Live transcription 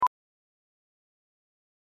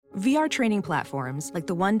VR training platforms, like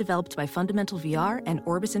the one developed by Fundamental VR and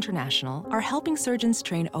Orbis International, are helping surgeons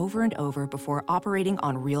train over and over before operating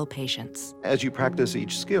on real patients. As you practice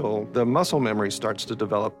each skill, the muscle memory starts to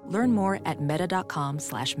develop. Learn more at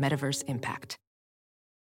meta.com/metaverseimpact.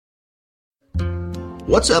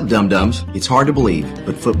 What's up, dum-dums? It's hard to believe,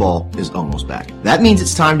 but football is almost back. That means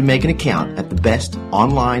it's time to make an account at the best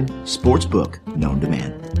online sports book known to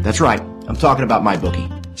man. That's right, I'm talking about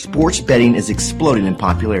MyBookie. Sports betting is exploding in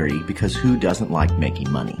popularity because who doesn't like making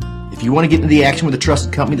money? If you want to get into the action with a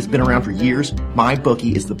trusted company that's been around for years,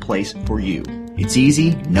 MyBookie is the place for you. It's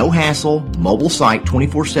easy, no hassle, mobile site,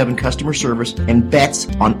 24/7 customer service, and bets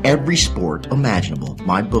on every sport imaginable.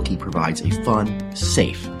 MyBookie provides a fun,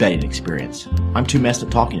 safe betting experience. I'm too messed up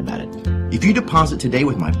talking about it. If you deposit today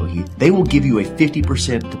with MyBookie, they will give you a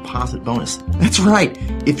 50% deposit bonus. That's right.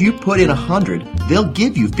 If you put in $100, they'll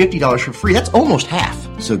give you $50 for free. That's almost half.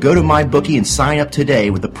 So go to MyBookie and sign up today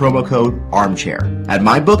with the promo code ARMCHAIR. At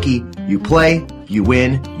MyBookie, you play, you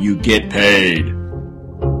win, you get paid.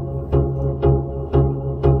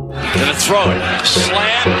 Gonna throw it.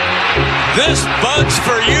 Slant. This bud's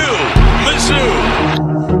for you, Mizzou.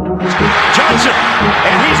 Johnson.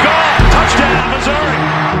 And he's gone. Touchdown, Missouri.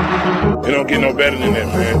 It don't get no better than that,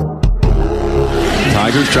 man.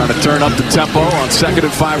 Tigers trying to turn up the tempo on 2nd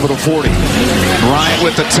and 5 with a 40. Bryant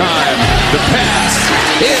with the time. The pass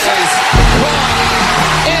is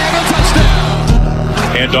caught. And a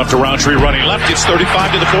touchdown. Hand off to Roundtree running left. Gets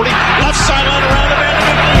 35 to the 40. Left sideline around the man.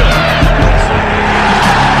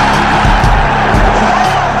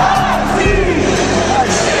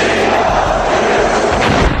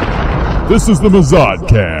 This is the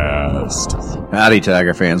Mazodcast. Howdy,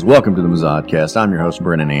 Tiger fans. Welcome to the Mazodcast. I'm your host,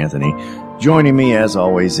 Brennan Anthony. Joining me, as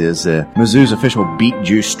always, is Mizzou's official beet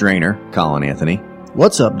juice strainer, Colin Anthony.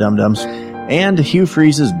 What's up, dum-dums? And Hugh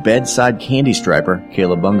Freeze's bedside candy striper,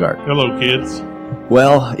 Caleb Bungart. Hello, kids.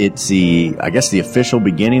 Well, it's the official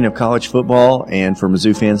beginning of college football, and for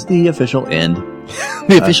Mizzou fans, the official end.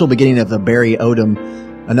 The official beginning of the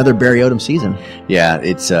another Barry Odom season. Yeah,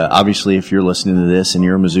 it's obviously, if you're listening to this and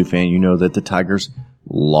you're a Mizzou fan, you know that the Tigers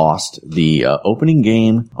lost the opening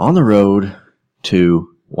game on the road to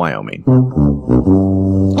Wyoming.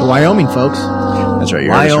 Wyoming, folks. That's right.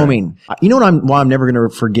 Wyoming. Right. You know why I'm never going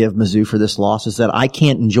to forgive Mizzou for this loss is that I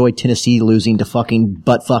can't enjoy Tennessee losing to fucking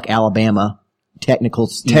buttfuck Alabama.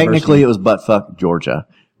 Technically, it was buttfuck Georgia.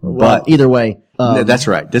 But either way. That's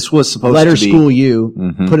right. This was supposed to be. Let her school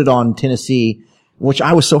you, put it on Tennessee, which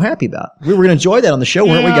I was so happy about. We were going to enjoy that on the show,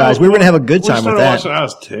 weren't we, guys? We were going to have a good time with that. I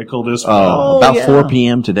was tickled as about 4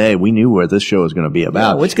 p.m. today, we knew where this show was going to be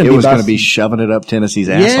about. Yeah, it was going to be shoving it up Tennessee's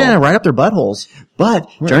asshole. Yeah, right up their buttholes. But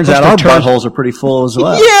turns out our buttholes are pretty full as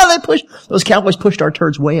well. Yeah, those Cowboys pushed our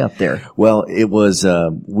turds way up there. Well, it was,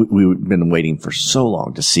 we've been waiting for so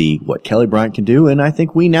long to see what Kelly Bryant can do, and I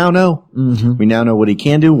think we now know. Mm-hmm. We now know what he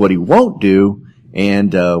can do, what he won't do,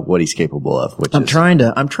 and what he's capable of. I'm trying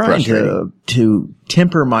to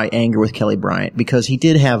temper my anger with Kelly Bryant because he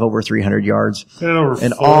did have over 300 yards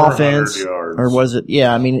in offense, yards. Or was it?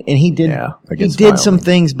 Yeah, I mean, and he did. Yeah, he did some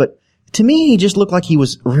things, but to me, he just looked like he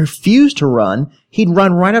was refused to run. He'd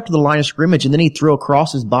run right up to the line of scrimmage, and then he'd throw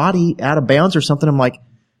across his body out of bounds or something. I'm like,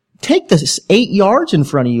 take this 8 yards in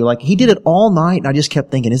front of you. Like, he did it all night, and I just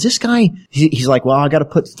kept thinking, is this guy, he's like, well, I gotta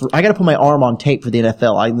put my arm on tape for the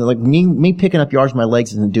NFL. Me picking up yards with my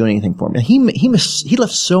legs isn't doing anything for me. He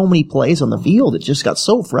left so many plays on the field. It just got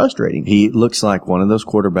so frustrating. He looks like one of those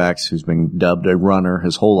quarterbacks who's been dubbed a runner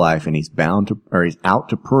his whole life, and he's out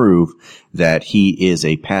to prove that he is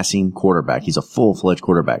a passing quarterback. He's a full-fledged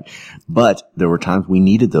quarterback. But there were times we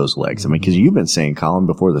needed those legs. I mean, because you've been saying, Colin,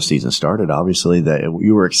 before the season started, obviously, that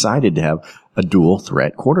you were excited to have a dual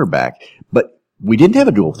threat quarterback. But we didn't have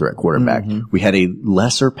a dual threat quarterback. Mm-hmm. We had a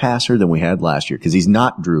lesser passer than we had last year because he's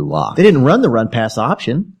not Drew Lock. They didn't run the run-pass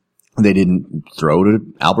option. They didn't throw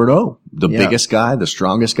to Albert O, the biggest guy, the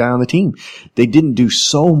strongest guy on the team. They didn't do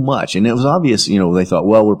so much. And it was obvious, they thought,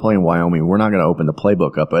 well, we're playing Wyoming. We're not going to open the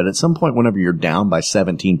playbook up. But at some point, whenever you're down by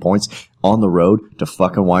 17 points on the road to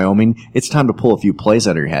fucking Wyoming, it's time to pull a few plays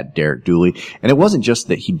out of your hat, Derek Dooley. And it wasn't just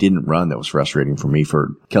that he didn't run that was frustrating for me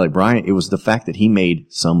for Kelly Bryant. It was the fact that he made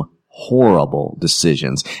some horrible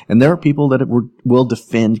decisions. And there are people that will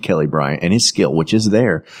defend Kelly Bryant and his skill, which is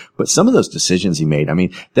there. But some of those decisions he made, I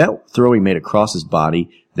mean, that throw he made across his body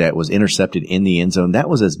that was intercepted in the end zone, that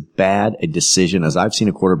was as bad a decision as I've seen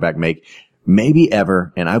a quarterback make maybe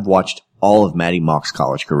ever. And I've watched all of Matty Mock's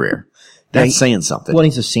college career. That's saying something. Well,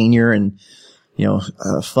 he's a senior and,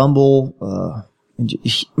 fumble,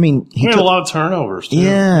 he had a lot of turnovers too.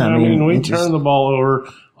 Yeah. We turned the ball over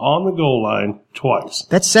on the goal line twice.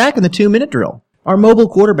 That sack in the 2-minute drill. Our mobile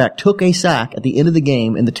quarterback took a sack at the end of the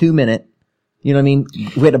game in the 2-minute. You know what I mean?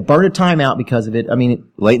 We had to burn a timeout because of it. I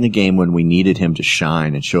mean, late in the game when we needed him to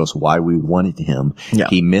shine and show us why we wanted him,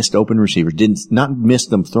 he missed open receivers. Not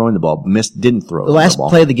missed them throwing the ball, didn't throw the last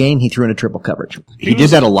play of the game, he threw into triple coverage. He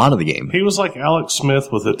did that a lot of the game. He was like Alex Smith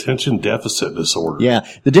with attention deficit disorder. Yeah.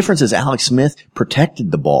 The difference is Alex Smith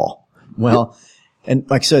protected the ball. Well, and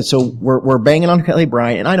like I said, so we're banging on Kelly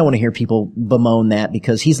Bryant, and I don't want to hear people bemoan that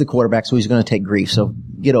because he's the quarterback, so he's going to take grief. So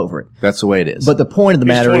get over it. That's the way it is. But the point of the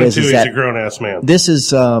matter is he's that a grown ass man. This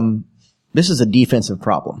is a defensive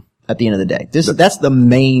problem at the end of the day. That's the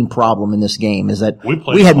main problem in this game is that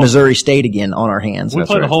we had Missouri State again on our hands. We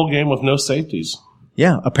played a whole game with no safeties.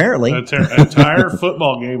 Yeah, apparently. Entire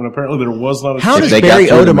football game, and apparently there was not a How safety. does Barry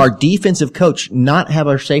Odom, our defensive coach, not have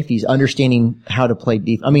our safeties understanding how to play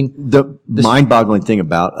defense? I mean, the mind-boggling thing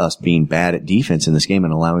about us being bad at defense in this game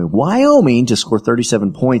and allowing Wyoming to score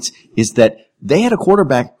 37 points is that they had a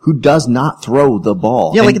quarterback who does not throw the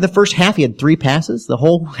ball. Yeah, like in the first half, he had 3 passes. The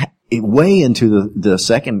whole way into the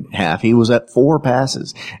second half, he was at 4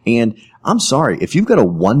 passes. And I'm sorry, if you've got a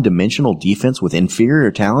one-dimensional defense with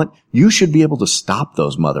inferior talent, you should be able to stop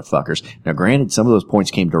those motherfuckers. Now, granted, some of those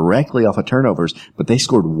points came directly off of turnovers, but they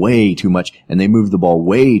scored way too much, and they moved the ball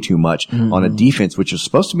way too much on a defense which was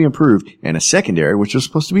supposed to be improved and a secondary which was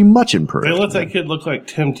supposed to be much improved. They let that kid look like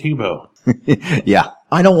Tim Tebow. Yeah.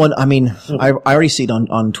 I already see it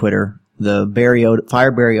on Twitter. The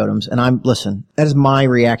fire Barry Odoms, and listen, that is my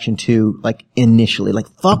reaction to, like, initially. Like,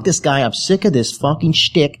 fuck this guy, I'm sick of this fucking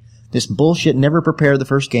shtick, this bullshit, never prepared the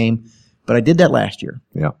first game, but I did that last year.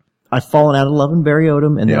 Yeah. I've fallen out of loving Barry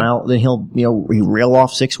Odom, and then he'll, he reel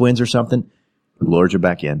off 6 wins or something. Lures you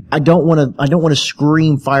back in. I don't want to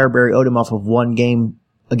scream fire Barry Odom off of one game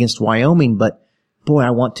against Wyoming, but boy,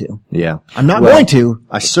 I want to. Yeah. I'm not going to.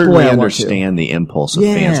 I certainly understand the impulse of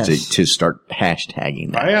fans to start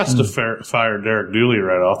hashtagging that. I asked to fire Derek Dooley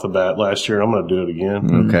right off the bat last year. I'm going to do it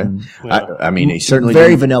again. Okay. Yeah. I mean, he certainly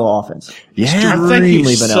very vanilla offense. Yeah. I think he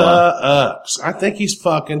sucks. I think he's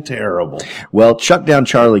fucking terrible. Well, chuck down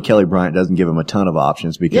Charlie. Kelly Bryant doesn't give him a ton of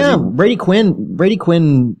options because Brady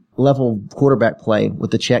Quinn level quarterback play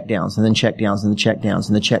with the checkdowns and then checkdowns and the checkdowns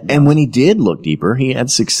and the checkdowns. And when he did look deeper, he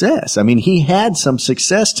had success. I mean, he had some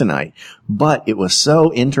success tonight, but it was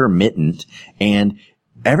so intermittent. And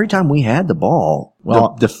every time we had the ball,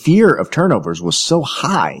 the fear of turnovers was so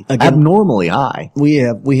high, abnormally high. We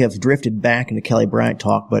have drifted back into Kelly Bryant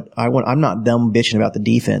talk, but I'm not done bitching about the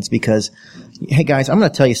defense because, hey guys, I'm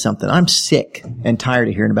going to tell you something. I'm sick and tired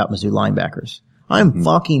of hearing about Mizzou linebackers. I'm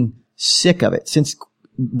fucking sick of it. Since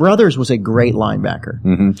Brothers was a great linebacker.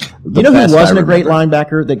 Mm-hmm. You know who wasn't a great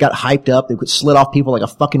linebacker that got hyped up, that slid off people like a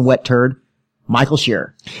fucking wet turd? Michael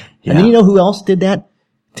Scherer. Yeah. And then you know who else did that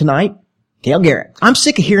tonight? Cale Garrett. I'm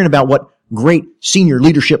sick of hearing about what great senior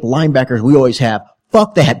leadership linebackers we always have.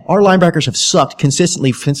 Fuck that. Our linebackers have sucked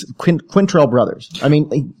consistently since Quintrell Brothers. I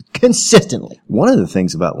mean, consistently. One of the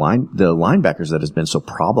things about the linebackers that has been so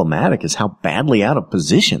problematic is how badly out of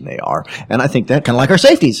position they are. And I think that kind of like our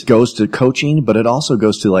safeties goes to coaching, but it also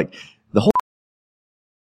goes to like the whole.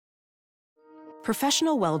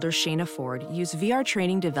 Professional welder Shayna Ford used VR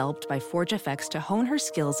training developed by ForgeFX to hone her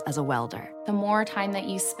skills as a welder. The more time that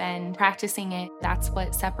you spend practicing it, that's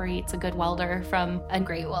what separates a good welder from a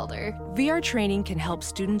great welder. VR training can help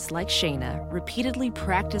students like Shayna repeatedly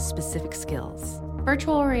practice specific skills.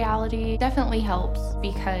 Virtual reality definitely helps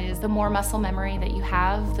because the more muscle memory that you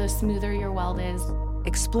have, the smoother your weld is.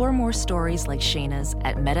 Explore more stories like Shayna's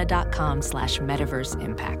at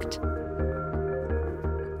meta.com/metaverseimpact.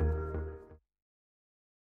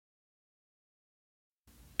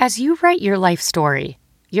 As you write your life story,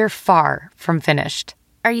 you're far from finished.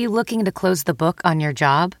 Are you looking to close the book on your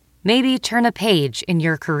job? Maybe turn a page in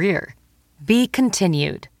your career? Be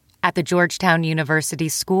continued at the Georgetown University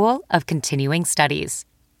School of Continuing Studies.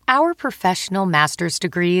 Our professional master's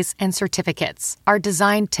degrees and certificates are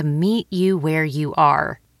designed to meet you where you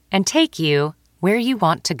are and take you where you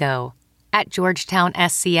want to go. At Georgetown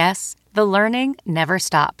SCS, the learning never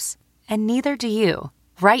stops, and neither do you.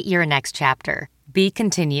 Write your next chapter. Be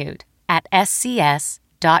continued at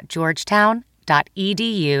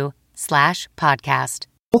scs.georgetown.edu/podcast.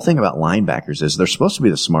 The whole thing about linebackers is they're supposed to be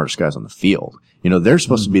the smartest guys on the field. You know, they're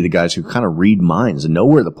supposed to be the guys who kind of read minds and know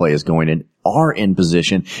where the play is going and are in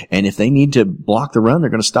position. And if they need to block the run, they're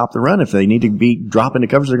going to stop the run. If they need to drop into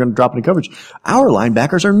coverage, they're going to drop into coverage. Our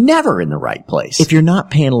linebackers are never in the right place. If you're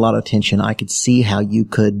not paying a lot of attention, I could see how you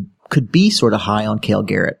could be sort of high on Cale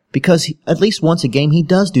Garrett because at least once a game he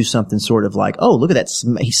does do something sort of like, oh, look at that.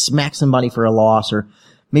 He smacks somebody for a loss, or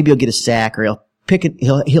maybe he'll get a sack, or he'll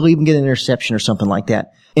he'll even get an interception or something like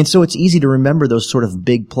that. And so it's easy to remember those sort of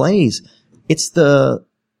big plays. It's the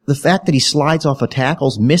fact that he slides off of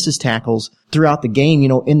tackles, misses tackles throughout the game,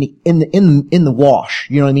 in the wash.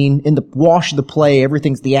 You know what I mean? In the wash of the play,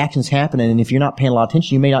 the action's happening. And if you're not paying a lot of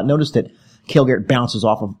attention, you may not notice that Cale Garrett bounces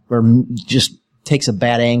off of, or just takes a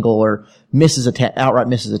bad angle or outright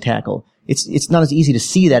misses a tackle. It's not as easy to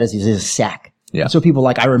see that as a sack. Yeah. So people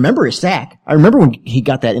I remember his sack. I remember when he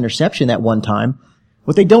got that interception that one time.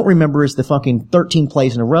 What they don't remember is the fucking 13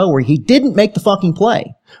 plays in a row where he didn't make the fucking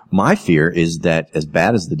play. My fear is that as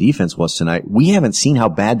bad as the defense was tonight, we haven't seen how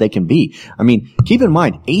bad they can be. I mean, keep in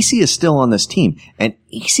mind, AC is still on this team, and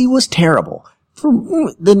AC was terrible for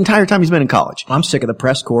the entire time he's been in college. I'm sick of the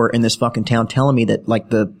press corps in this fucking town telling me that,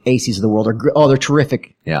 the ACs of the world they're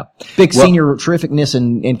terrific. Yeah. Big senior terrificness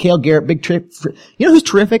and Cale Garrett, you know who's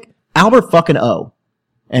terrific? Albert fucking O.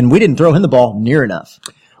 And we didn't throw him the ball near enough.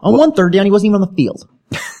 On one third down, he wasn't even on the field.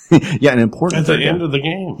 Yeah, an important at the end of the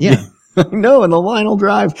game. Yeah. No, in the final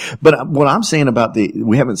drive. But what I'm saying about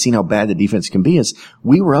we haven't seen how bad the defense can be is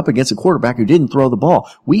we were up against a quarterback who didn't throw the ball.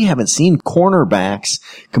 We haven't seen cornerbacks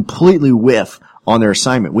completely whiff on their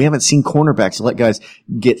assignment. We haven't seen cornerbacks let guys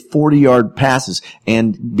get 40-yard passes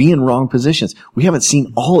and be in wrong positions. We haven't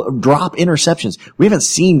seen drop interceptions. We haven't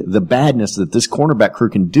seen the badness that this cornerback crew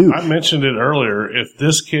can do. I mentioned it earlier. If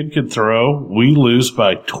this kid could throw, we lose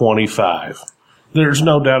by 25. There's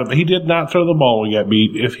no doubt about it. He did not throw the ball when we got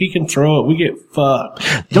beat. If he can throw it, we get fucked.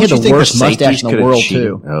 He had the worst mustache in the world,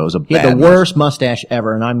 too. Oh, it was he had the worst mustache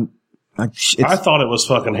ever, and I thought it was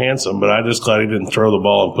fucking handsome, but I'm just glad he didn't throw the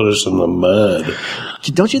ball and put us in the mud.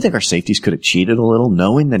 Don't you think our safeties could have cheated a little,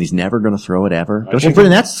 knowing that he's never going to throw it ever? Well, Brendan,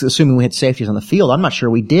 that's assuming we had safeties on the field. I'm not sure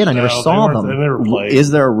we did. I never saw them. They never played.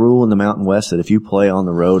 Is there a rule in the Mountain West that if you play on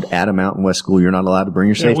the road at a Mountain West school, you're not allowed to bring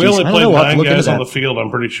your safeties? We only played 9 guys on the field,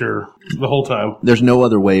 I'm pretty sure, the whole time. There's no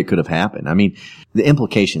other way it could have happened. I mean, the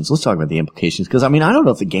implications. Let's talk about the implications, because, I don't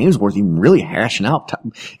know if the game's worth even really hashing out.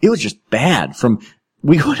 It was just bad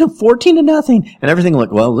we went up 14-0 and everything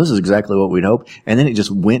well, this is exactly what we'd hope. And then it just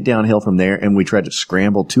went downhill from there, and we tried to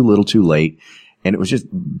scramble too little too late. And it was just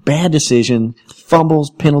bad decision, fumbles,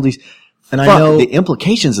 penalties. And I know the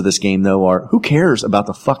implications of this game, though, are who cares about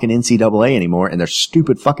the fucking NCAA anymore and their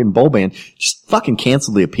stupid fucking bowl ban? Just fucking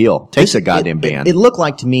cancel the appeal. Take the goddamn ban. It looked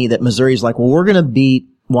like to me that Missouri's we're going to beat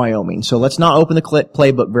Wyoming. So let's not open the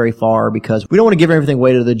playbook very far because we don't want to give everything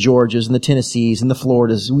away to the Georgias and the Tennessees and the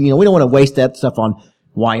Floridas. We don't want to waste that stuff on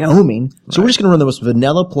Wyoming. So we're just going to run the most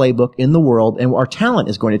vanilla playbook in the world, and our talent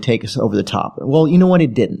is going to take us over the top. Well, you know what?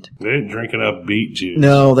 It didn't. They didn't drink enough beet juice.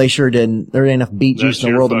 No, they sure didn't. There ain't enough beet juice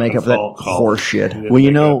in the world to make up for that horse shit. Well,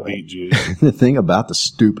 the thing about the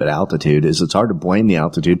stupid altitude is it's hard to blame the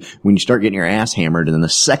altitude when you start getting your ass hammered in the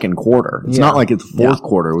second quarter. It's not like in the fourth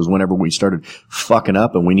quarter. It was whenever we started fucking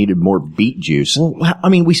up and we needed more beet juice. Well,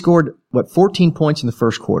 we scored, 14 points in the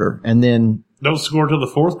first quarter, and then don't score till the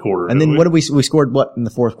fourth quarter. And then what did we scored what in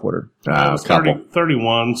the fourth quarter? It was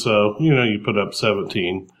 31, so, you put up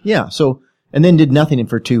 17. Yeah, so, and then did nothing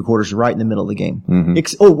for 2 quarters right in the middle of the game.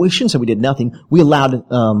 Mm-hmm. We shouldn't say we did nothing. We allowed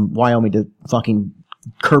Wyoming to fucking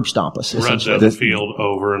curb stomp us. Run down the field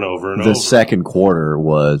over and over and over. The second quarter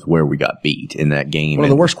was where we got beat in that game. One of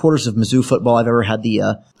the worst quarters of Mizzou football I've ever had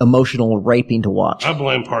the emotional raping to watch. I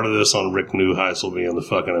blame part of this on Rick Neuheisel being the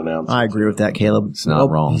fucking announcer. I agree with that, Caleb. It's not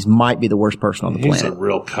wrong. He might be the worst person on the planet. He's a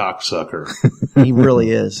real cocksucker. He really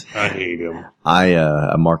is. I hate him.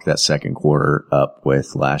 I marked that second quarter up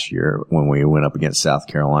with last year when we went up against South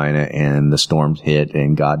Carolina and the storms hit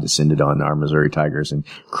and God descended on our Missouri Tigers and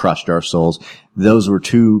crushed our souls. Those were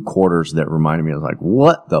 2 quarters that reminded me of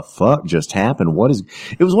what the fuck just happened?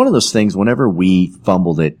 It was one of those things whenever we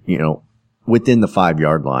fumbled it, within the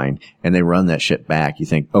 5-yard line and they run that shit back, you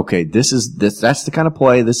think, okay, that's the kind of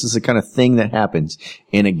play, this is the kind of thing that happens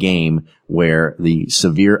in a game where the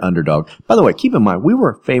severe underdog. By the way, keep in mind, we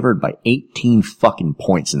were favored by 18 fucking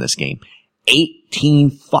points in this game. 18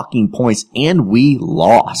 fucking points, and we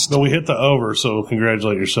lost. No, we hit the over, so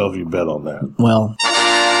congratulate yourself, you bet on that. Well,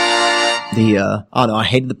 I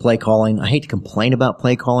hated the play calling. I hate to complain about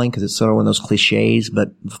play calling because it's sort of one of those cliches, but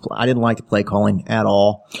I didn't like the play calling at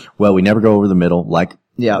all. Well, we never go over the middle, don't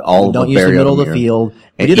use the middle of the field.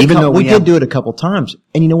 We did do it a couple times.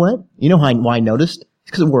 And you know what? You know why I noticed?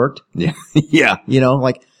 It's because it worked. Yeah. Yeah.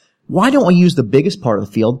 Why don't we use the biggest part of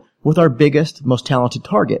the field with our biggest, most talented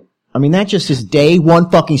target? That just is day one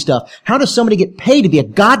fucking stuff. How does somebody get paid to be a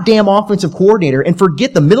goddamn offensive coordinator and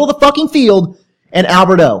forget the middle of the fucking field and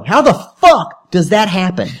Alberto? How the fuck does that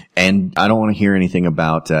happen? And I don't want to hear anything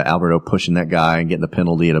about Alberto pushing that guy and getting the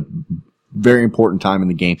penalty at a very important time in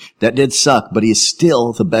the game. That did suck, but he is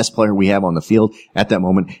still the best player we have on the field at that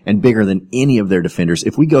moment and bigger than any of their defenders.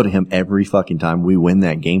 If we go to him every fucking time we win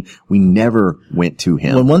that game, we never went to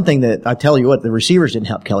him. Well, one thing that I tell you what, the receivers didn't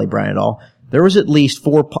help Kelly Bryant at all. There was at least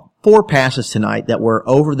four passes tonight that were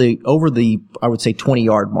over the I would say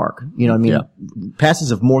 20-yard mark. You know what I mean? Yeah.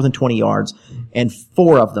 Passes of more than 20 yards, and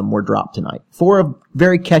 4 of them were dropped tonight. 4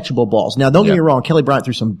 very catchable balls. Now, don't get me wrong, Kelly Bryant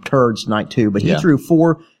threw some turds tonight too, but he threw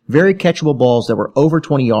 4 very catchable balls that were over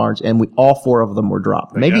 20 yards, and all 4 of them were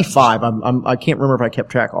dropped. Maybe 5. I can't remember if I kept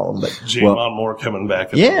track of all of them. But Jamon Moore coming back.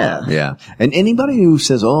 Yeah. And anybody who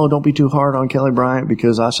says, "Oh, don't be too hard on Kelly Bryant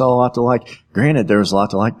because I saw a lot to like." Granted, there was a lot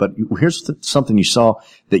to like, but here's something you saw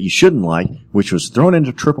that you shouldn't like, which was thrown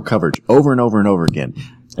into triple coverage over and over and over again.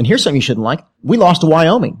 And here's something you shouldn't like. We lost to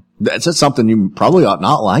Wyoming. That's something you probably ought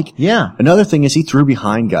not like. Yeah. Another thing is he threw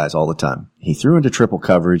behind guys all the time. He threw into triple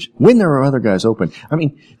coverage when there were other guys open. I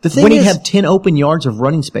mean, the thing when is, he had 10 open yards of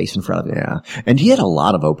running space in front of him. Yeah. And he had a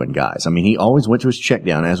lot of open guys. I mean, he always went to his check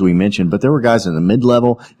down, as we mentioned, but there were guys in the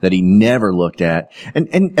mid-level that he never looked at.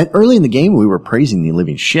 And early in the game, we were praising the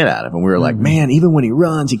living shit out of him. We were like, man, even when he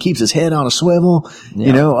runs, he keeps his head on a swivel. Yeah.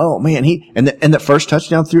 You know, oh man, and the first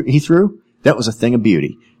touchdown he threw, that was a thing of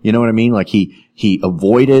beauty. You know what I mean? Like he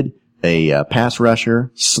avoided a pass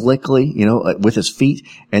rusher slickly, you know, with his feet,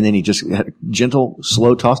 and then he just had a gentle,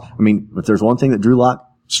 slow toss. I mean, if there's one thing that Drew Lock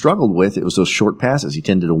struggled with, it was those short passes. He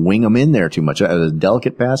tended to wing them in there too much. That was a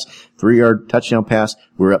delicate pass, 3-yard touchdown pass.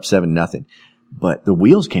 We were up 7-0. But the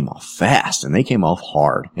wheels came off fast, and they came off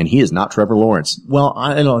hard. And he is not Trevor Lawrence. Well,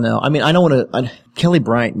 I don't know. I mean, I don't want to. Kelly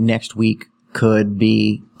Bryant next week could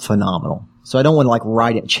be phenomenal. So I don't want to like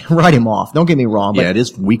write him off. Don't get me wrong. But yeah, it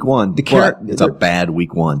is week 1. It's a bad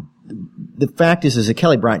week 1. The fact is that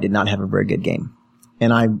Kelly Bryant did not have a very good game.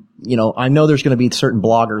 And I know there's going to be certain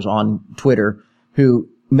bloggers on Twitter who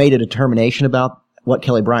made a determination about what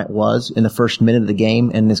Kelly Bryant was in the first minute of the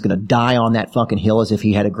game and is going to die on that fucking hill as if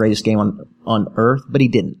he had a greatest game on earth, but he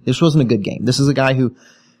didn't. This wasn't a good game. This is a guy who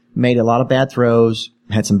made a lot of bad throws,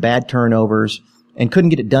 had some bad turnovers, and couldn't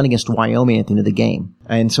get it done against Wyoming at the end of the game.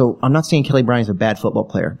 And so I'm not saying Kelly Bryant's a bad football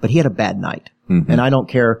player, but he had a bad night. Mm-hmm. And I don't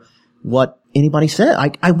care what anybody said.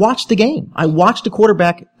 I watched the game. I watched a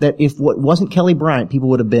quarterback that if what wasn't Kelly Bryant, people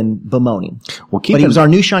would have been bemoaning. But he was our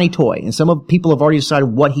new shiny toy. And some people have already decided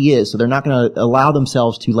what he is, so they're not going to allow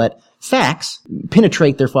themselves to let facts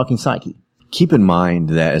penetrate their fucking psyche. Keep in mind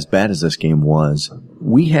that as bad as this game was,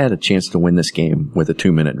 we had a chance to win this game with a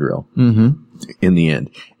 2-minute drill. Mm-hmm. In the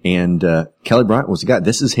end. And Kelly Bryant was the guy.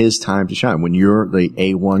 This is his time to shine. When you're the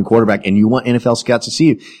A1 quarterback and you want NFL scouts to see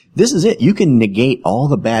you, this is it. You can negate all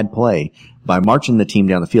the bad play by marching the team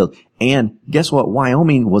down the field. And guess what?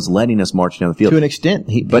 Wyoming was letting us march down the field. To an extent.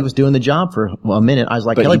 He was doing the job for a minute. I was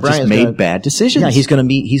like, Kelly Bryant just made bad decisions. Yeah, he's going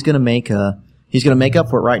to make up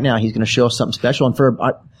for it right now. He's going to show us something special. And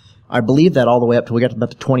I believe that all the way up till we got to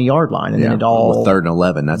about the 20-yard line, and then it all 3rd and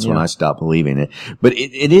 11. That's when I stopped believing it. But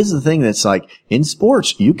it is the thing that's like in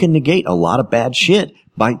sports, you can negate a lot of bad shit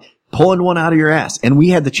by pulling one out of your ass. And we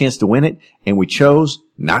had the chance to win it, and we chose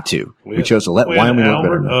not to. We chose to let Wyoming look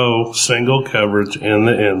better. Albert single coverage in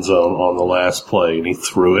the end zone on the last play, and he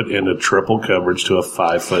threw it into triple coverage to a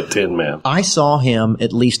 5'10" man. I saw him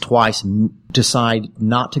at least twice decide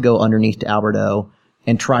not to go underneath to Albert O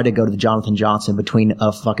and try to go to the Jonathan Johnson between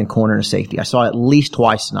a fucking corner and a safety. I saw it at least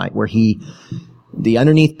twice tonight where the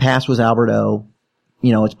underneath pass was Albert O.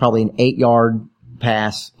 You know, it's probably an 8-yard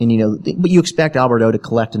pass, and but you expect Albert O to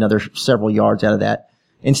collect another several yards out of that.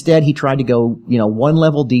 Instead, he tried to go, one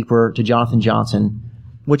level deeper to Jonathan Johnson,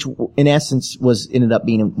 which in essence ended up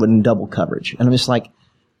being in double coverage. And I'm just like,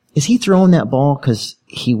 is he throwing that ball because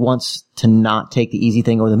he wants to not take the easy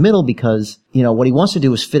thing over the middle because, what he wants to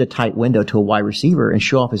do is fit a tight window to a wide receiver and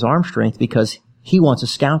show off his arm strength because he wants a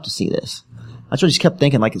scout to see this? That's what I just kept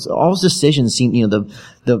thinking. Like, all his decisions seem,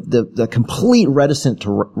 the complete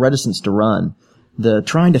reticence to run, the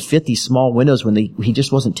trying to fit these small windows when he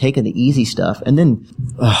just wasn't taking the easy stuff. And then,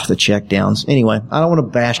 the check downs. Anyway, I don't want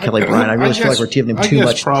to bash Kelly Bryant. I really feel like we're giving him too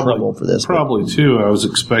much trouble for this. Probably too. I was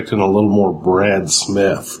expecting a little more Brad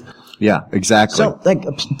Smith. Yeah, exactly. So, like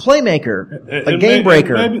a playmaker, a game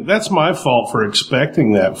breaker. Maybe that's my fault for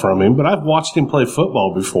expecting that from him, but I've watched him play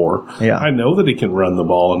football before. Yeah. I know that he can run the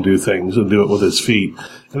ball and do things and do it with his feet.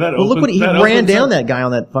 And look what he ran down that guy on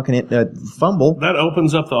that fucking fumble. That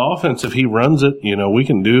opens up the offense. If he runs it, we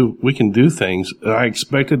can do things. I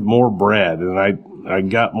expected more Brad, and I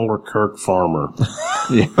got more Kirk Farmer.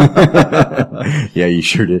 Yeah, you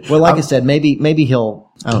sure did. Well, like I said, maybe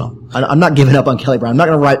he'll I don't know. I'm not giving up on Kelly Bryant. I'm not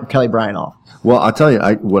going to write Kelly Bryant off. Well, I'll tell you,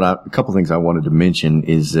 a couple things I wanted to mention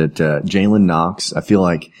is that, Jalen Knox, I feel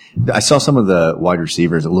like I saw some of the wide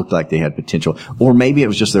receivers. It looked like they had potential, or maybe it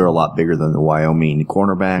was just they were a lot bigger than the Wyoming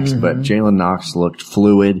cornerbacks, but Jalen Knox looked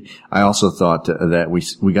fluid. I also thought that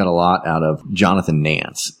we got a lot out of Jonathan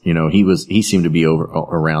Nance. You know, he seemed to be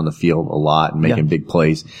around the field a lot and making big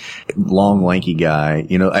plays. Long, lanky guy.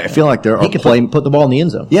 You know, I feel like there are put the ball in the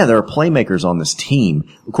end zone. Yeah, there are playmakers on this team.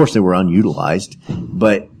 Of course, they were unutilized,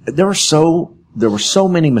 but there were so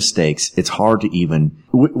many mistakes. It's hard to even.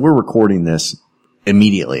 We're recording this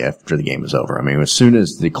immediately after the game is over. I mean, as soon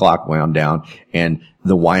as the clock wound down and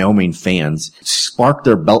the Wyoming fans sparked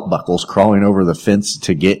their belt buckles crawling over the fence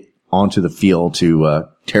to get onto the field to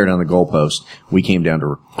tear down the goalpost, we came down to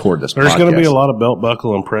record this. There's going to be a lot of belt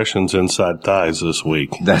buckle impressions inside thighs this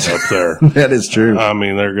week. That's up there. That is true. I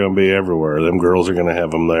mean, they're going to be everywhere. Them girls are going to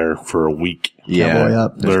have them there for a week. Yeah,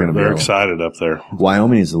 they're excited up there.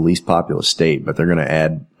 Wyoming is the least populous state, but they're going to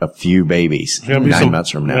add a few babies 9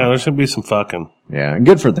 months from now. Yeah, there's going to be some fucking. Yeah,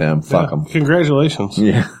 good for them. Fuck them. Congratulations.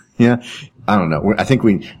 Yeah. I don't know. I think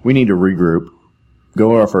we need to regroup.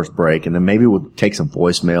 Go to our first break, and then maybe we'll take some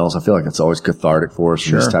voicemails. I feel like it's always cathartic for us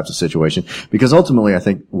in these types of situations. Because ultimately, I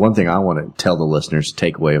think one thing I want to tell the listeners to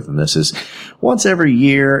take away from this is once every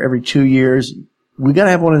year, every 2 years, we got to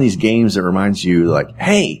have one of these games that reminds you, like,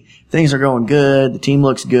 hey, things are going good, the team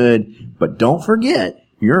looks good, but don't forget,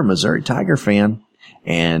 you're a Missouri Tiger fan,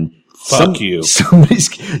 and Fuck you.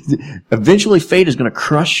 Eventually fate is going to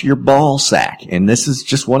crush your ball sack. And this is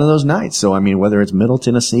just one of those nights. So, I mean, whether it's Middle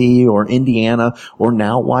Tennessee or Indiana or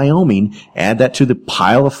now Wyoming, add that to the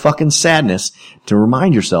pile of fucking sadness to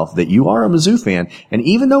remind yourself that you are a Mizzou fan. And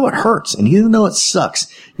even though it hurts and even though it sucks,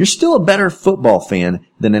 you're still a better football fan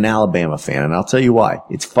than an Alabama fan. And I'll tell you why.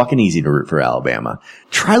 It's fucking easy to root for Alabama.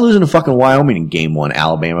 Try losing to fucking Wyoming in game 1,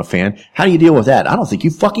 Alabama fan. How do you deal with that? I don't think you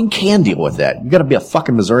fucking can deal with that. You gotta be a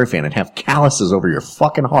fucking Missouri fan and have calluses over your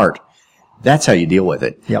fucking heart. That's how you deal with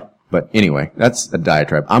it. Yep. But anyway, that's a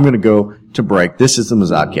diatribe. I'm gonna go to break. This is the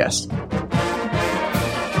Mazodcast.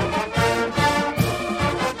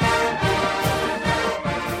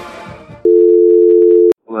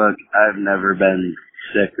 Look, I've never been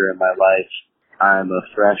sicker in my life. I'm a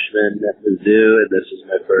freshman at Mizzou, and this is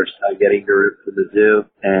my first time getting to root for Mizzou,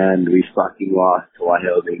 and we fucking lost to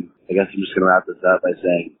Wyoming. I guess I'm just going to wrap this up by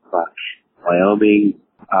saying, fuck. Wyoming,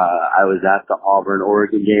 I was at the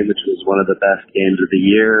Auburn-Oregon game, which was one of the best games of the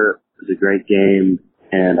year. It was a great game,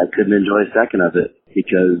 and I couldn't enjoy a second of it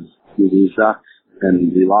because Mizzou sucks,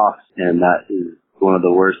 and we lost, and that is one of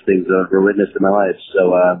the worst things I've ever witnessed in my life.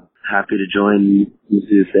 So, happy to join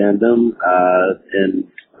Mizzou fandom, and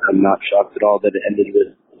I'm not shocked at all that it ended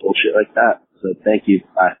with bullshit like that. So thank you.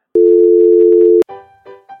 Bye.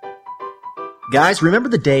 Guys, remember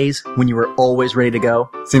the days when you were always ready to go?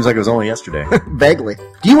 Seems like it was only yesterday. Vaguely.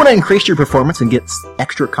 Do you want to increase your performance and get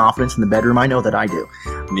extra confidence in the bedroom? I know that I do.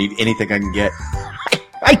 Need anything I can get.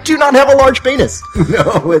 I do not have a large penis.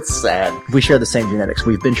 No, it's sad. We share the same genetics.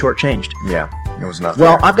 We've been shortchanged. Yeah, it was not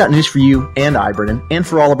Well, fair. I've got news for you and I, Brennan, and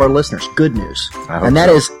for all of our listeners. Good news. And that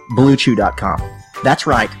is BlueChew.com. That's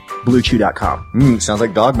right, BlueChew.com. Sounds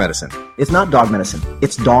like dog medicine. It's not dog medicine.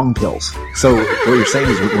 It's dong pills. So what you're saying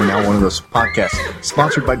is we're now one of those podcasts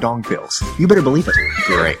sponsored by dong pills. You better believe it.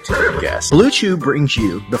 Great. Yes. Blue Chew brings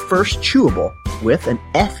you the first chewable with an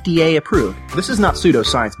FDA approved. This is not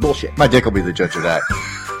pseudoscience bullshit. My dick will be the judge of that.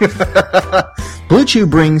 Blue Chew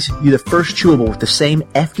brings you the first chewable with the same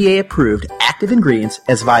FDA-approved active ingredients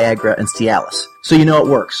as Viagra and Cialis. So you know it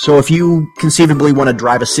works. So if you conceivably want to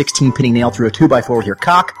drive a 16-penny nail through a 2x4 with your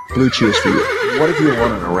cock, Blue Chew is for you. What if you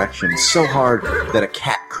want an erection so hard that a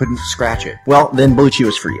cat couldn't scratch it? Well, then Blue Chew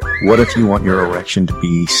is for you. What if you want your erection to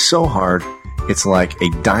be so hard it's like a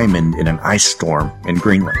diamond in an ice storm in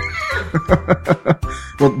Greenland?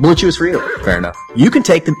 Well, Blue Chew is for you. Fair enough. You can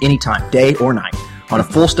take them anytime, day or night, on a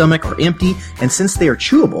full stomach or empty, and since they are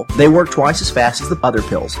chewable, they work twice as fast as the other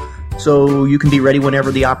pills. So you can be ready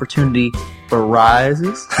whenever the opportunity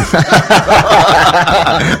arises. I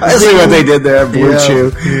see what they did there, Blue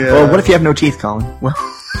Chew. Yeah. Well, what if you have no teeth, Colin? Well,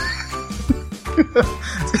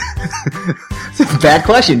 it's a bad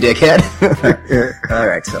question, dickhead. All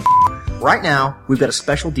right, so right now, we've got a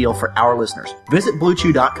special deal for our listeners. Visit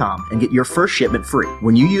BlueChew.com and get your first shipment free.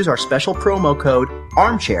 When you use our special promo code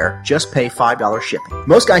ARMCHAIR, just pay $5 shipping.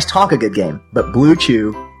 Most guys talk a good game, but Blue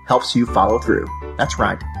Chew helps you follow through. That's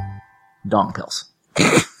right. Dong pills.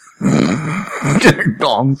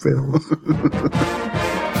 Dong pills.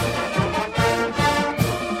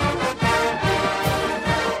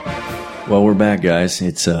 Well, we're back, guys.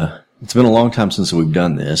 It's It's been a long time since we've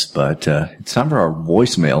done this, but it's time for our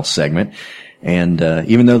voicemail segment. And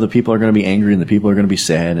even though the people are going to be angry and the people are going to be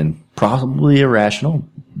sad and probably irrational,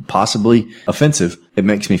 possibly offensive, it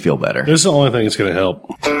makes me feel better. This is the only thing that's going to help.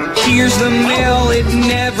 Here's the mail, it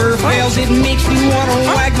never fails. It makes me want to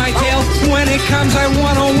wag my tail. When it comes, I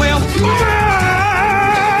want to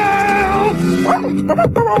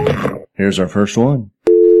wail. Here's our first one.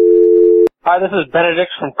 Hi, this is Benedict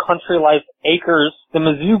from Country Life Acres. The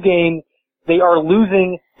Mizzou game, they are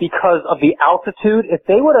losing because of the altitude. If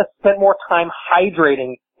they would have spent more time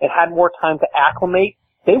hydrating and had more time to acclimate,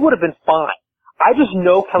 they would have been fine. I just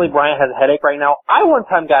know Kelly Bryant has a headache right now. I one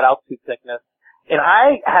time got altitude sickness, and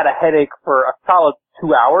I had a headache for a solid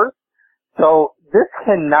 2 hours. So this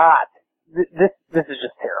is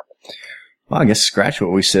just terrible. Well, I guess scratch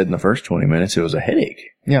what we said in the first 20 minutes. It was a headache.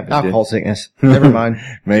 Yeah, alcohol sickness. Never mind.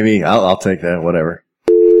 Maybe. I'll take that. Whatever.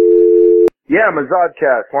 Yeah,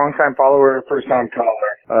 Mazodcast, long-time follower, first-time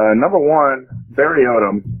caller. Number one, Barry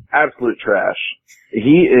Odom, absolute trash.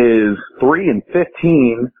 He is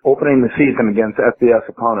 3-15 opening the season against FBS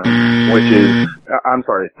opponents, which is,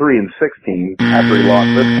 3-16 after he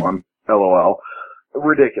lost this one. LOL.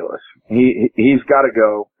 Ridiculous. He's got to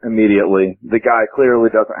go immediately. The guy clearly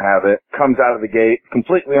doesn't have it. Comes out of the gate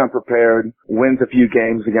completely unprepared. Wins a few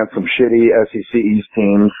games against some shitty SEC East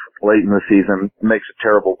teams late in the season. Makes a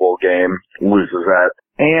terrible bowl game. Loses that.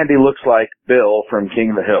 And he looks like Bill from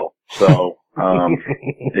King of the Hill. So,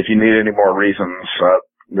 if you need any more reasons,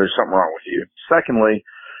 there's something wrong with you. Secondly,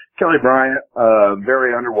 Kelly Bryant,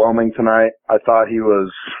 very underwhelming tonight. I thought he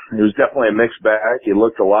was definitely a mixed bag. He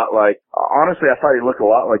looked a lot like, honestly, I thought he looked a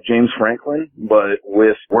lot like James Franklin, but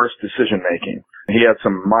with worse decision making. He had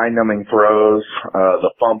some mind-numbing throws,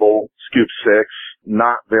 the fumble, scoop six.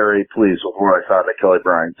 Not very pleased with what I thought of Kelly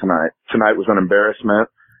Bryant tonight. Tonight was an embarrassment.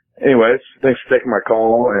 Anyways, thanks for taking my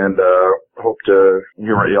call, and hope to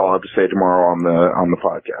hear what y'all have to say tomorrow on the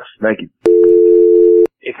podcast. Thank you.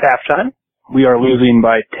 It's halftime. We are losing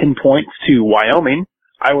by 10 points to Wyoming.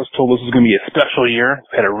 I was told this was going to be a special year.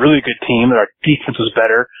 We had a really good team. Our defense was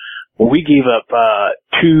better. Well, we gave up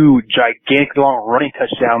 2 gigantic long running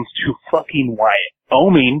touchdowns to fucking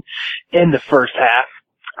Wyoming in the first half.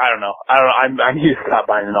 I don't know. I need to stop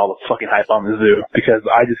buying in all the fucking hype on the zoo because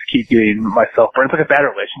I just keep getting myself burned. It's like a bad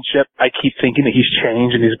relationship. I keep thinking that he's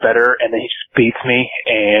changed and he's better, and then he just beats me.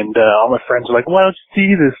 And all my friends are like, "Why don't you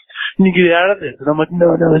see this? You need to get out of this." And I'm like,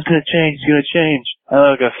 no, it's gonna change. It's gonna change. I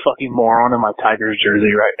look like a fucking moron in my Tigers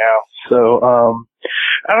jersey right now. So,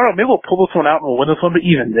 I don't know. Maybe we'll pull this one out and we'll win this one. But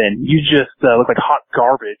even then, you just look like hot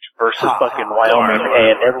garbage versus fucking Wyoming,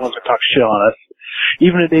 and everyone's gonna talk shit on us.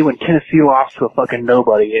 Even today when Tennessee lost to a fucking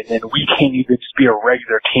nobody, and then we can't even just be a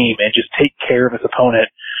regular team and just take care of this opponent.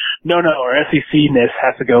 No, our SEC-ness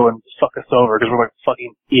has to go and fuck us over because we're like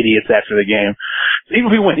fucking idiots after the game. So even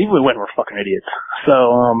if we win, we're fucking idiots.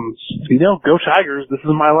 So, go Tigers. This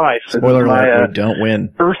is my life. Spoiler alert, we don't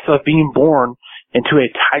win. First of being born into a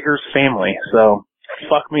Tigers family. So,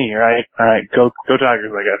 fuck me, right? Alright, go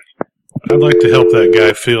Tigers, I guess. I'd like to help that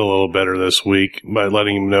guy feel a little better this week by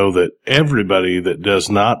letting him know that everybody that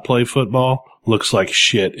does not play football looks like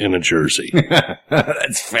shit in a jersey.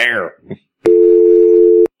 That's fair.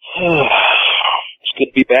 It's good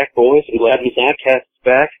to be back, boys. I'm glad Mazodcast is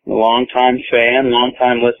back. I'm a long-time fan,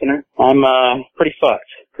 long-time listener. I'm pretty fucked.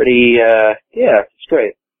 It's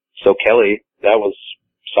great. So Kelly, that was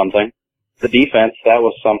something. The defense, that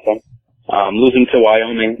was something. Losing to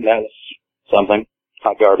Wyoming, that was something.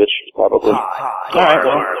 Hot garbage, probably. Alright,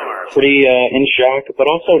 well, pretty in shock, but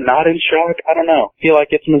also not in shock. I don't know. Feel like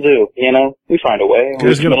it's Mizzou, we find a way.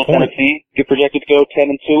 Middle Tennessee, get projected to go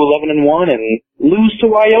 10-2, 11-1, and lose to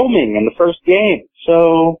Wyoming in the first game.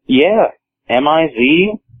 So, yeah,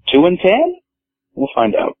 MIZ 2-10? We'll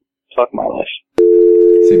find out. Fuck my life.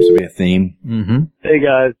 Seems to be a theme. Mm-hmm. Hey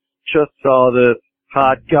guys, just saw this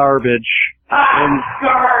hot garbage. Hot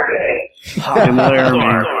garbage! In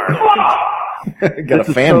Laramie. Got a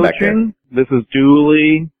fan back there. This is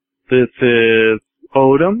Dooley. This is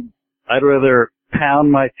Odom. I'd rather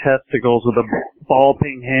pound my testicles with a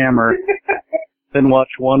ball-peen hammer than watch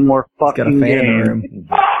one more fucking game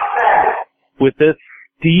with this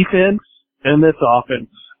defense and this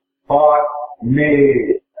offense.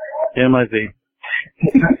 Me. MIZ.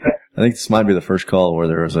 I think this might be the first call where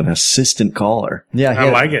there was an assistant caller. Yeah,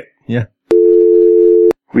 I like it. Yeah.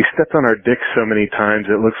 We stepped on our dicks so many times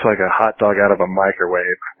it looks like a hot dog out of a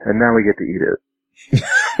microwave, and now we get to eat it.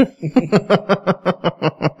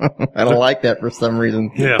 I don't like that for some reason.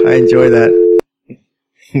 Yeah. I enjoy that.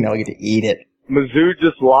 Now we get to eat it. Mizzou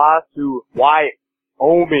just lost to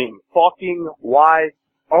Wyoming. Fucking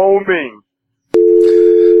Wyoming.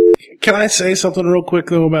 Can I say something real quick,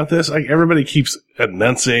 though, about this? Like, everybody keeps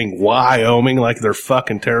enunciating Wyoming like they're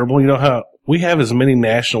fucking terrible. You know how we have as many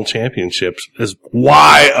national championships as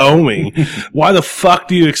Wyoming. Why the fuck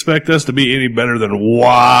do you expect us to be any better than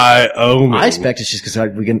Wyoming? I expect it's just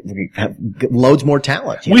because we have loads more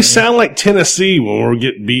talent. We sound like Tennessee when we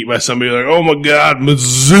get beat by somebody like, oh my God,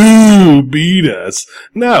 Mizzou beat us.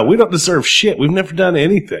 No, we don't deserve shit. We've never done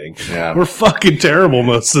anything. Yeah. We're fucking terrible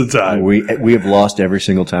most of the time. We have lost every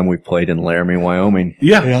single time we've played in Laramie, Wyoming.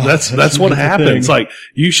 Yeah, that's what happens. Like,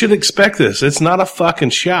 you should expect this. It's not a fucking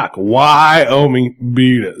shock. Wyoming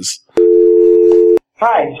beat us.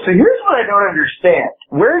 Hi, so here's what I don't understand.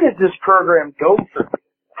 Where did this program go from?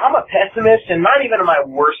 I'm a pessimist, and not even in my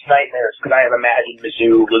worst nightmares could I have imagined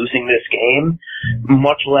Mizzou losing this game,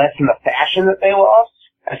 much less in the fashion that they lost,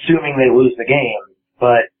 assuming they lose the game.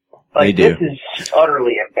 But, like, this is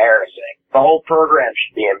utterly embarrassing. The whole program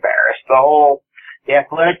should be embarrassed. The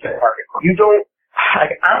athletic department.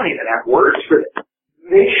 I don't even have words for this.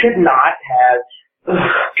 They should not have,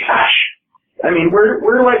 gosh. I mean, where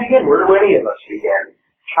do I begin? Where do any of us begin?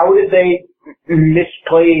 How did they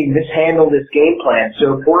mishandle this game plan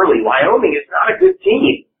so poorly? Wyoming is not a good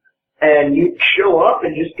team. And you show up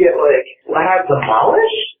and just get, slab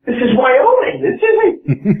demolished? This is Wyoming. This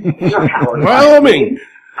isn't Wyoming!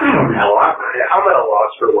 I don't know. I'm at a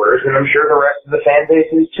loss for words, and I'm sure the rest of the fan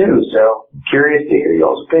base is too, so I'm curious to hear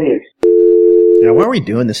y'all's opinions. Yeah, why are we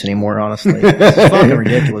doing this anymore, honestly? It's fucking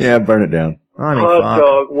ridiculous. Yeah, burn it down. I mean, Hot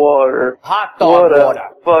dog water. Hot dog what water.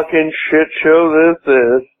 A fucking shit show this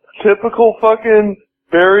is. Typical fucking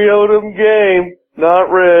Barry Odom game.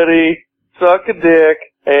 Not ready. Suck a dick.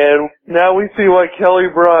 And now we see why Kelly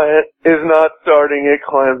Bryant is not starting at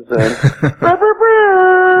Clemson.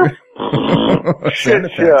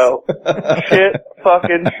 Shit show. Shit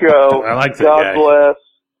fucking show. I like that God guy. bless.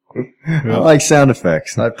 I like sound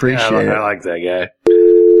effects. I appreciate it. I like that guy.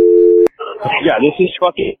 Yeah, this is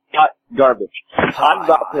fucking hot garbage. I'm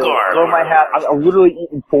about to throw my hat. I'm literally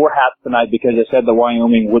eating 4 hats tonight because I said that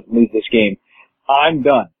Wyoming wouldn't lose this game. I'm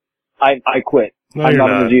done. I quit. No, I'm you're not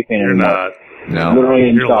a Mizzou fan You're anymore. not. Literally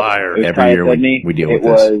You're a stop. liar. It was Every Ty year Sedney. we deal with it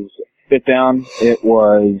this. It was Beet-Down. It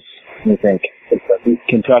was, let me think,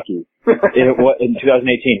 Kentucky. It was in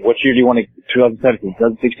 2018. What year do you want to? 2017,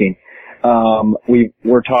 2016.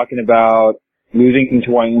 We're talking about losing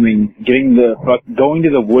to Wyoming, going to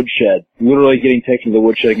the woodshed, literally getting taken to the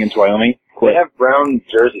woodshed against Wyoming. They have brown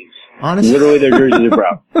jerseys. Honestly, literally their jerseys are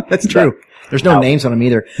brown. That's true. There's no names on them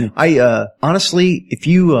either. Honestly, if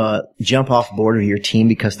you jump off board of your team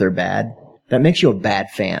because they're bad, that makes you a bad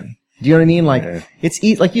fan. Do you know what I mean? Like it's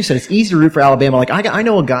like you said, it's easy to root for Alabama. Like I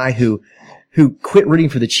know a guy who quit rooting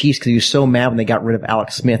for the Chiefs because he was so mad when they got rid of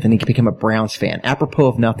Alex Smith, and he became a Browns fan, apropos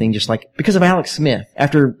of nothing, just like because of Alex Smith.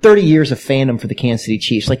 After 30 years of fandom for the Kansas City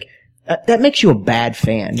Chiefs, like that makes you a bad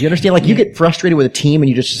fan. Do you understand? Like you get frustrated with a team and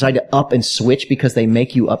you just decide to up and switch because they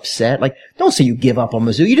make you upset. Like don't say you give up on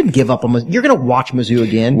Mizzou. You didn't give up on Mizzou. You're gonna watch Mizzou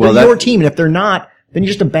again. Well, they're your team, and if they're not, then you're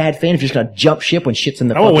just a bad fan if you're just gonna jump ship when shit's in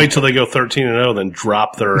the. I will wait till they go 13-0, then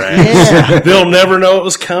drop their ass. They'll never know it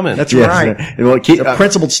was coming. That's right. Well, It's a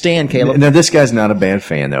principled stand, Caleb. Now, this guy's not a bad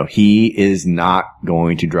fan, though. He is not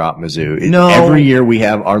going to drop Mizzou. No. Every year we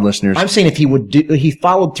have our listeners. I'm saying if he would he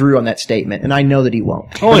followed through on that statement, and I know that he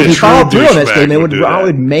won't. Only But if a he true followed through on that douchebag statement, would do I that.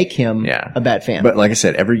 would make him a bad fan. But like I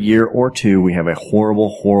said, every year or two we have a horrible,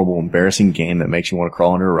 horrible, embarrassing game that makes you want to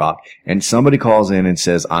crawl under a rock. And somebody calls in and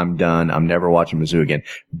says, I'm done. I'm never watching Mizzou again.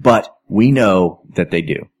 But we know that they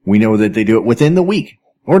do. We know that they do it within the week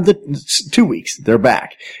or the 2 weeks. They're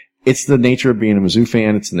back. It's the nature of being a Mizzou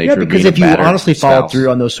fan. It's the nature of being because a if you battered honestly followed spouse.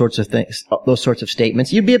 through on those sorts of things, those sorts of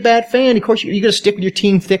statements, you'd be a bad fan. Of course, you're going to stick with your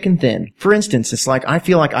team thick and thin. For instance, it's like I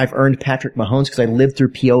feel like I've earned Patrick Mahomes because I lived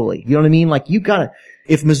through Pioli. You know what I mean? Like you gotta.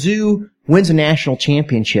 If Mizzou wins a national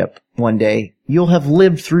championship one day, you'll have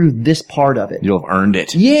lived through this part of it. You'll have earned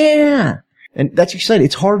it. Yeah, and that's what you said.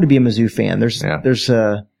 It's hard to be a Mizzou fan.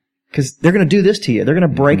 Because they're going to do this to you. They're going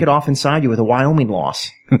to break it off inside you with a Wyoming loss.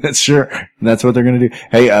 That's sure. That's what they're going to do.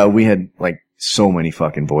 Hey, we had so many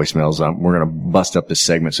fucking voicemails. We're going to bust up this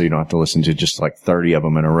segment so you don't have to listen to just 30 of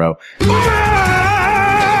them in a row.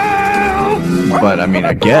 But I mean,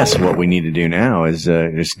 I guess what we need to do now is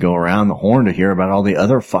just go around the horn to hear about all the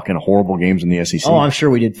other fucking horrible games in the SEC. Oh, I'm sure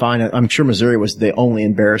we did fine. I'm sure Missouri was the only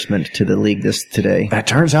embarrassment to the league today. That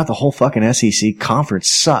turns out the whole fucking SEC conference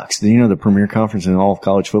sucks. You know, the premier conference in all of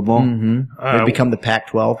college football? Mm-hmm. They've become the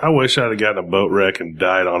Pac-12. I wish I'd have gotten a boat wreck and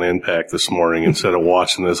died on impact this morning instead of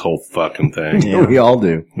watching this whole fucking thing. Yeah. We all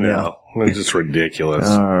do. Yeah. It's just ridiculous.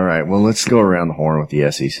 All right. Well, let's go around the horn with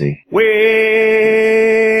the SEC. We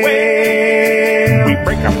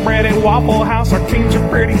break our bread at Waffle House, our teams are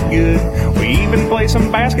pretty good. We even play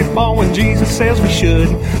some basketball when Jesus says we should.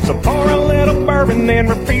 So pour a little bourbon and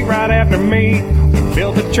repeat right after me. We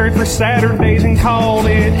built a church for Saturdays and called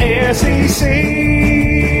it SEC.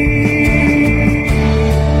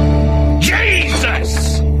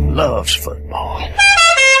 Jesus loves football.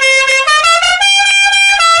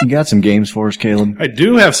 You got some games for us, Caleb? I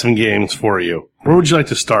do have some games for you. Where would you like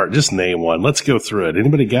to start? Just name one. Let's go through it.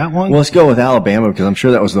 Anybody got one? Well, let's go with Alabama because I'm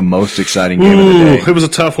sure that was the most exciting game of the day. It was a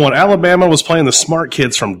tough one. Alabama was playing the smart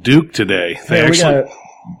kids from Duke today.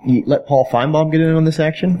 You let Paul Feinbaum get in on this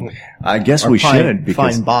action? I guess we should.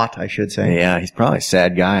 Because Feinbot, I should say. Yeah, he's probably a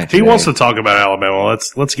sad guy today. He wants to talk about Alabama.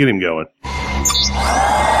 Let's get him going.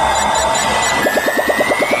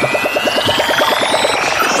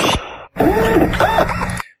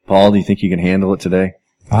 Paul, do you think you can handle it today?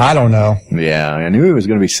 I don't know. Yeah, I knew he was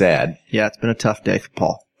going to be sad. Yeah, it's been a tough day for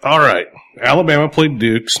Paul. All right. Alabama played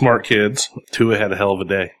Duke, smart kids. Tua had a hell of a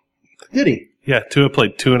day. Did he? Yeah, Tua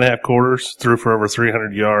played 2.5 quarters, threw for over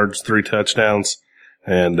 300 yards, 3 touchdowns,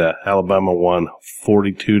 and Alabama won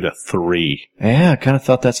 42-3. Yeah, I kind of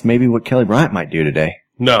thought that's maybe what Kelly Bryant might do today.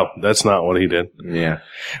 No, that's not what he did. Yeah,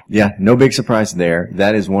 no big surprise there.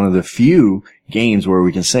 That is one of the few games where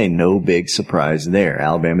we can say no big surprise there.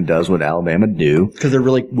 Alabama does what Alabama do. Because they're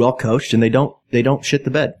really well coached and they don't shit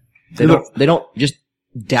the bed. They don't just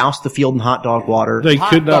douse the field in hot dog water. They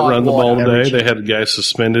could not run the ball today. They had guys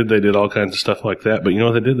suspended. They did all kinds of stuff like that. But you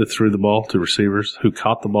know what they did? They threw the ball to receivers who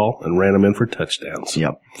caught the ball and ran them in for touchdowns.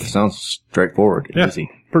 Yep. Sounds straightforward. Yeah,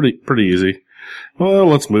 easy. Pretty easy. Well,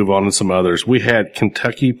 let's move on to some others. We had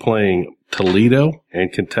Kentucky playing Toledo,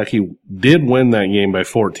 and Kentucky did win that game by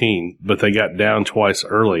 14, but they got down twice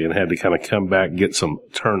early and had to kind of come back and get some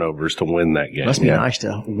turnovers to win that game. Must be nice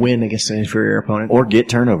to win against an inferior opponent. Or get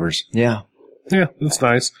turnovers. Yeah. Yeah, that's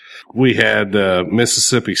nice. We had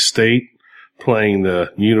Mississippi State playing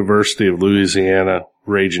the University of Louisiana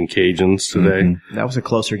Raging Cajuns today. Mm-hmm. That was a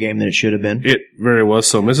closer game than it should have been. It very was.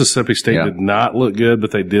 So Mississippi State did not look good, but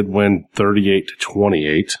they did win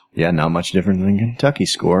 38-28. Yeah, not much different than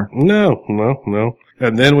Kentucky's score. No.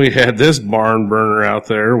 And then we had this barn burner out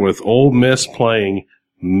there with Ole Miss playing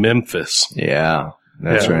Memphis. Yeah.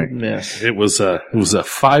 That's right. It was a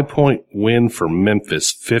 5-point win for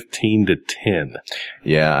Memphis, 15-10.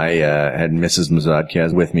 Yeah, I had Mrs.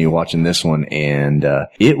 Mazodkaz with me watching this one, and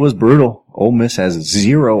it was brutal. Ole Miss has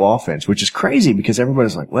 0 offense, which is crazy because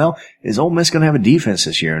everybody's like, well, is Ole Miss going to have a defense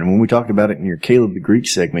this year? And when we talked about it in your Caleb the Greek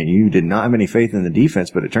segment, you did not have any faith in the defense,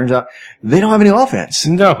 but it turns out they don't have any offense.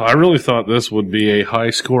 No, I really thought this would be a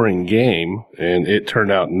high-scoring game, and it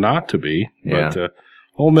turned out not to be. Yeah. But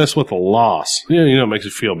Ole Miss with a loss. Yeah, it makes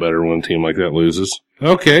you feel better when a team like that loses.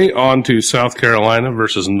 Okay, on to South Carolina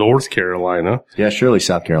versus North Carolina. Yeah, surely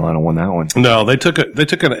South Carolina won that one. No, they took an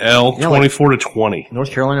L, 24-20. North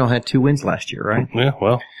Carolina had 2 wins last year, right? Yeah,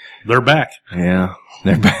 well, they're back. Yeah,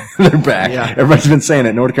 they're back. They're back. Yeah. Everybody's been saying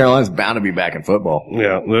it. North Carolina's bound to be back in football.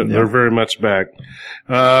 Yeah, they're very much back.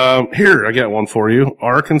 Here, I got one for you.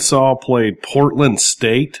 Arkansas played Portland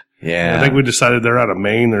State. Yeah. I think we decided they're out of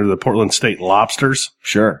Maine. They're the Portland State Lobsters.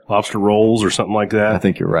 Sure. Lobster rolls or something like that. I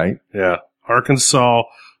think you're right. Yeah. Arkansas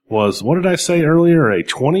was, what did I say earlier, a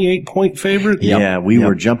 28-point favorite? Yeah, we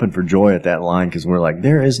were jumping for joy at that line because we're like,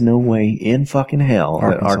 there is no way in fucking hell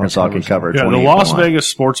that Arkansas can cover 28. Yeah, the Las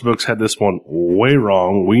Vegas sportsbooks had this one way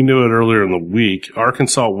wrong. We knew it earlier in the week.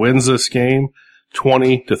 Arkansas wins this game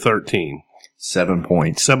 20-13. 7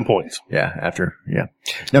 points. 7 points. Yeah,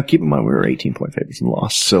 Now, keep in mind, we were 18-point favorites and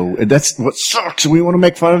lost. So that's what sucks. We want to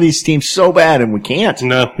make fun of these teams so bad, and we can't.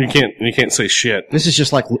 No, you can't. You can't say shit. This is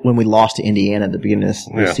just like when we lost to Indiana at the beginning of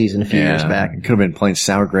this season a few years back. Could have been playing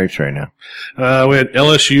sour grapes right now. We had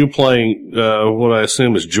LSU playing what I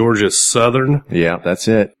assume is Georgia Southern. Yeah, that's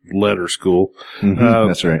it. Letter school. Mm-hmm,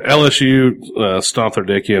 that's right. LSU stomped their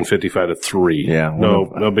dick in 55-3. Yeah.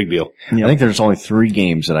 No big deal. I think there's only 3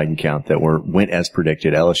 games that I can count that went as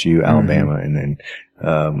predicted. LSU, Alabama, and then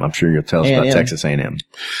I'm sure you'll tell us about Texas A&M.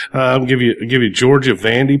 I'll give you Georgia.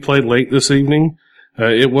 Vandy played late this evening.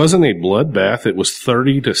 It wasn't a bloodbath. It was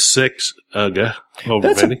 30-6 over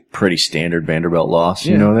That's Vandy. A pretty standard Vanderbilt loss.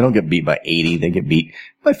 Yeah. You know, they don't get beat by 80. They get beat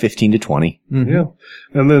by 15-20. Mm-hmm. Yeah.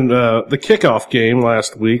 And then the kickoff game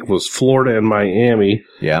last week was Florida and Miami.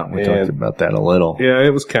 Yeah, we talked about that a little. Yeah,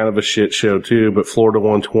 it was kind of a shit show too, but Florida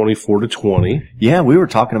won 24-20. Yeah, we were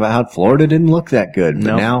talking about how Florida didn't look that good,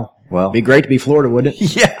 but now, well, It'd be great to be Florida, wouldn't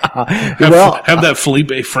it? Yeah. Have that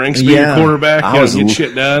Felipe Franks be your quarterback. Get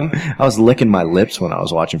shit done. I was licking my lips when I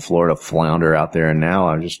was watching Florida flounder out there, and now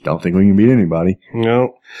I just don't think we can beat anybody.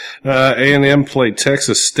 No. A&M played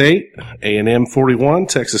Texas State. A&M 41,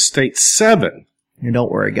 Texas State 7.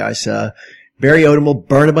 Don't worry, guys. Barry Odom will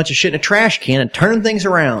burn a bunch of shit in a trash can and turn things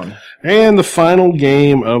around. And the final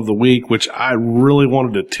game of the week, which I really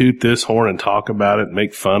wanted to toot this horn and talk about it and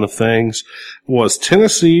make fun of things, was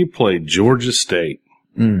Tennessee played Georgia State.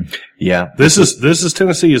 Yeah. This is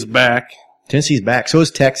Tennessee is back. Tennessee's back. So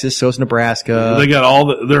is Texas. So is Nebraska. They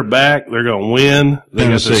got they're back. They're going to win. They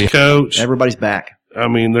got this coach. Everybody's back. I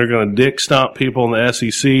mean, they're going to dick stomp people in the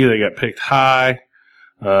SEC. They got picked high.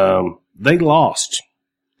 They lost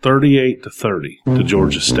 38-30 to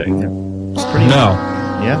Georgia State. Yeah.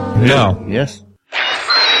 No. Yes.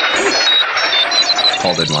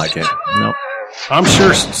 Paul didn't like it. No. I'm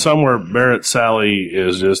sure somewhere Barrett Sally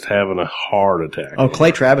is just having a heart attack. Oh,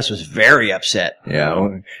 Clay Travis was very upset.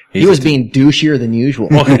 Yeah. He was being douchier than usual.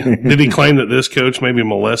 Well, did he claim that this coach maybe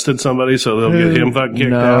molested somebody so they'll get him fucking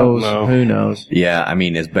kicked out? No. Who knows? Yeah, I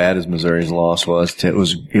mean, as bad as Missouri's loss was, it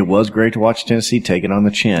was great to watch Tennessee take it on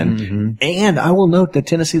the chin. Mm-hmm. And I will note that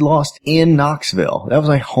Tennessee lost in Knoxville. That was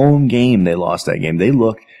a home game. They lost that game. They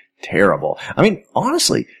looked terrible. I mean,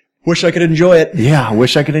 honestly, wish I could enjoy it. Yeah, I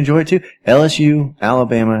wish I could enjoy it too. LSU,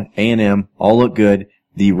 Alabama, A&M all look good.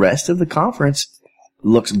 The rest of the conference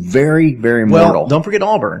looks very, very mortal. Well, don't forget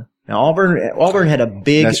Auburn. Now, Auburn had a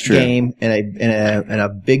big game and a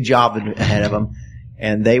big job ahead of them,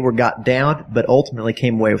 and they got down, but ultimately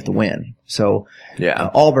came away with the win. So,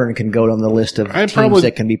 Auburn can go on the list of teams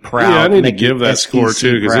that can be proud. Yeah, I need to give that score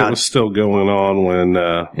too because it was still going on when.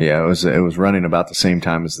 It was running about the same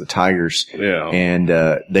time as the Tigers. Yeah, and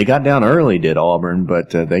they got down early, did Auburn,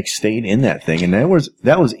 but they stayed in that thing, and that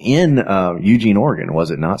was in Eugene, Oregon, was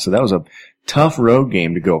it not? So that was a tough road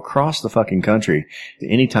game to go across the fucking country.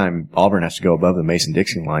 Anytime Auburn has to go above the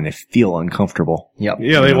Mason-Dixon line, they feel uncomfortable. Yep.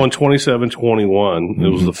 Yeah, they won 27-21. It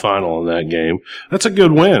was the final in that game. That's a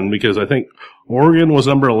good win because I think Oregon was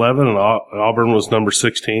number 11 and Auburn was number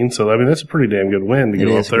 16. So, I mean, that's a pretty damn good win to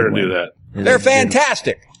go up there and do that. They're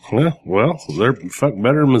fantastic. Well, they're fuck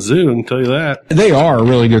better than Mizzou, I can tell you that. They are a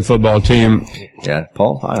really good football team. Yeah,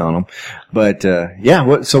 Paul, high on them. But,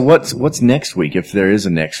 so what's next week, if there is a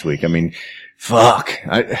next week? I mean, fuck.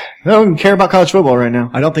 I don't even care about college football right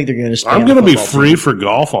now. I don't think they're going to I'm going to be free for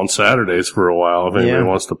golf on Saturdays for a while if anybody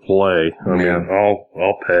wants to play. I mean,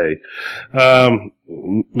 I'll pay.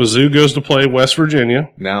 Mizzou goes to play West Virginia.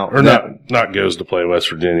 Not goes to play West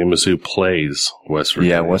Virginia. Mizzou plays West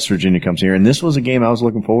Virginia. Yeah, West Virginia comes here. And this was a game I was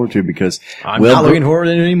looking forward to because I'm not looking forward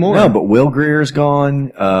to it anymore. No, but Will Greer's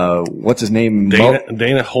gone. What's his name?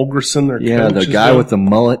 Dana Holgerson, their coach. The guy with the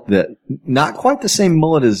mullet that not quite the same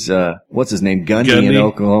mullet as what's his name? Gundy in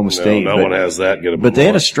Oklahoma State. No one has that good of a But they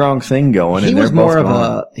had a strong thing going. He was more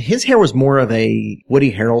of his hair was more of a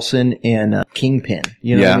Woody Harrelson and Kingpin.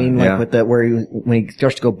 You know what I mean? Like with that where when he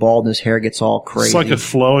starts to go bald and his hair gets all crazy. It's like a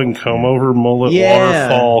flowing comb over mullet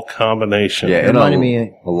waterfall combination. Yeah, it reminded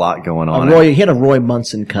me a lot going on. He had a Roy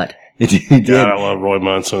Munson cut. He did. God, I love Roy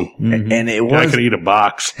Munson. Mm-hmm. And it was. I could eat a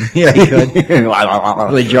box. Yeah, he could.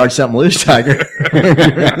 Really jarred something loose, Tiger.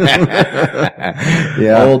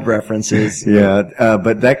 Old references. Yeah,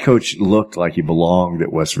 but that coach looked like he belonged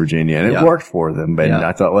at West Virginia, and it worked for them. But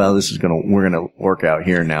I thought, well, we're gonna work out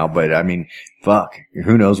here now. But I mean, fuck,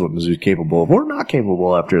 who knows what Mizzou's capable of? We're not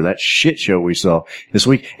capable after that shit show we saw this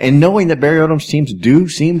week. And knowing that Barry Odom's teams do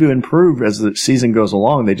seem to improve as the season goes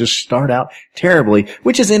along, they just start out terribly,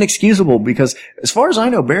 which is inexcusable because as far as I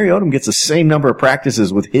know, Barry Odom gets the same number of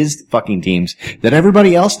practices with his fucking teams that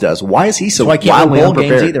everybody else does. Why is he so wildly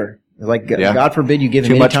unprepared? Games either. Like, God forbid you give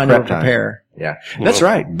him any time to prepare. Yeah, that's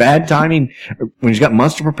right. Bad timing. When he's got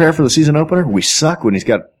months to prepare for the season opener, we suck. When he's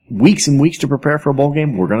got weeks and weeks to prepare for a bowl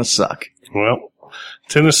game, we're going to suck. Well,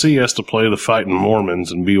 Tennessee has to play the Fighting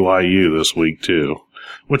Mormons and BYU this week, too,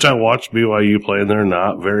 which I watched BYU play, and they're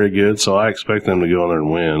not very good, so I expect them to go in there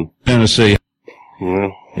and win. Tennessee.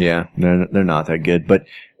 Yeah, they're not that good, but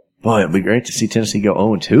boy, it'd be great to see Tennessee go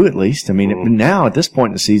 0-2 at least. I mean, now at this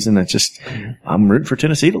point in the season, I'm rooting for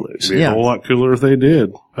Tennessee to lose. It'd be a whole lot cooler if they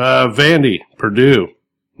did. Vandy, Purdue.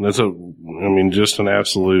 That's just an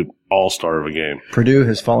absolute all-star of a game. Purdue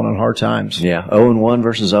has fallen on hard times. Yeah, 0-1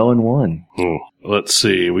 versus 0-1. Let's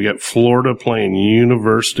see. We got Florida playing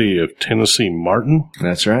University of Tennessee Martin.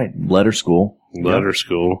 That's right. Letter school.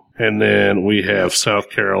 School. And then we have South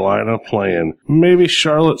Carolina playing maybe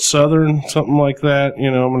Charlotte Southern, something like that.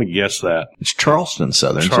 I'm going to guess that. It's Charleston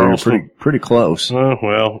Southern, so you're pretty close.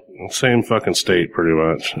 Well, same fucking state, pretty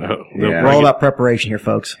much. We're all about preparation here,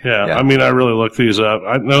 folks. Yeah, I mean, I really looked these up.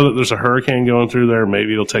 I know that there's a hurricane going through there.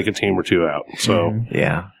 Maybe it'll take a team or two out. So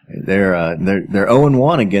yeah. They're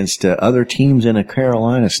 0-1 against other teams in a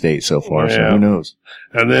Carolina state so far, so who knows?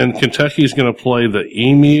 And then Kentucky's going to play the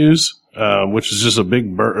Emus which is just a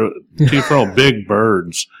big bird, team for all big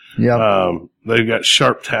birds. Yeah. They've got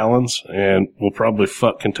sharp talons and will probably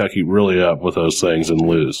fuck Kentucky really up with those things and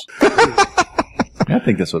lose. I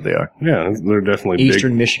think that's what they are. Yeah, they're definitely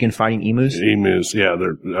Eastern big. Michigan fighting emus. Emus, yeah,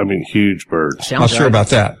 huge birds. Sounds Not sure about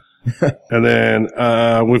that. And then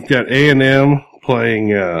we've got A&M playing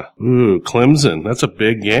Clemson. That's a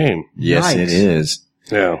big game. Yes, it is.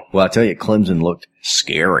 Yeah. Well, I tell you, Clemson looked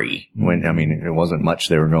scary it wasn't much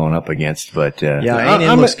they were going up against, but yeah,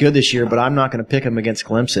 A&M looks good this year, but I'm not going to pick them against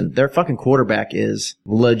Clemson. Their fucking quarterback is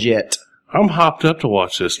legit. I'm hopped up to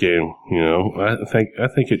watch this game. I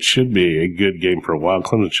think it should be a good game for a while.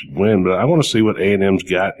 Clemson should win, but I want to see what A&M's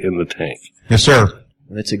got in the tank. Yes, sir.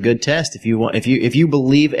 It's a good test. If you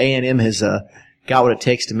believe A&M has got what it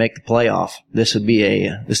takes to make the playoff,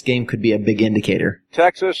 this game could be a big indicator.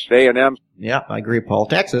 Texas, A&M. Yeah, I agree, Paul.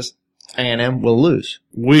 Texas, A&M will lose.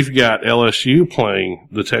 We've got LSU playing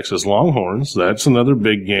the Texas Longhorns. That's another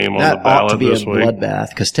big game on the ballot this week. That ought to be a bloodbath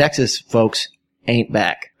because Texas folks ain't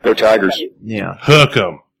back. Go Tigers. Yeah. Hook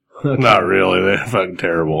 'em. Not really. They're fucking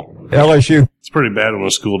terrible. LSU. It's pretty bad when a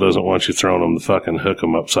school doesn't want you throwing them to fucking hook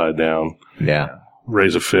them upside down. Yeah.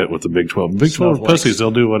 Raise a fit with the Big 12. Big 12 are pussies.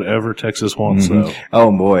 They'll do whatever Texas wants, though.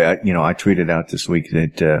 Oh, boy. I tweeted out this week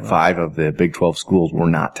that 5 of the Big 12 schools were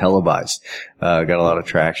not televised. Got a lot of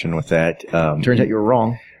traction with that. Turns out you were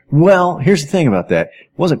wrong. Well, here's the thing about that.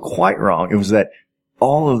 It wasn't quite wrong. It was that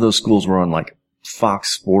all of those schools were on,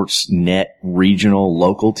 Fox Sports Net regional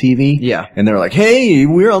local TV. Yeah. And they're like, hey,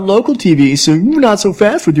 we're on local TV, so you're not so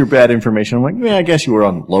fast with your bad information. I'm like, yeah, I guess you were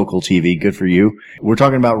on local TV. Good for you. We're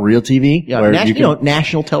talking about real TV. Yeah,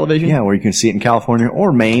 national television. Yeah, where you can see it in California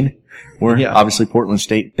or Maine, where obviously Portland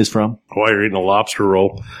State is from. While you're eating a lobster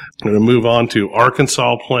roll, I'm going to move on to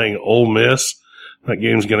Arkansas playing Ole Miss. That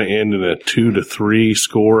game's going to end in a 2-3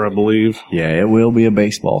 score, I believe. Yeah, it will be a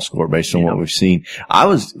baseball score based on what we've seen.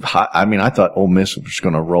 I thought Ole Miss was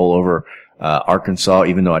going to roll over Arkansas,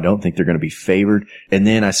 even though I don't think they're going to be favored. And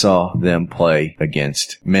then I saw them play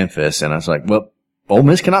against Memphis, and I was like, well, Ole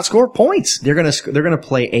Miss cannot score points. They're gonna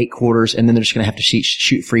play 8 quarters, and then they're just gonna have to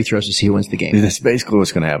shoot free throws to see who wins the game. That's basically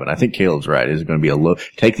what's gonna happen. I think Caleb's right. It's gonna be a low.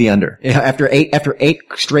 Take the under. Yeah, after eight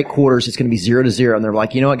straight quarters, it's gonna be 0-0, and they're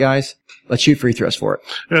like, you know what, guys? Let's shoot free throws for it.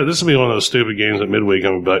 Yeah, this will be one of those stupid games at midweek.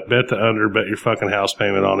 I'm going to bet the under, bet your fucking house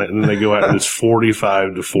payment on it, and then they go out and it's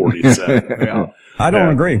 45-47. Yeah. I don't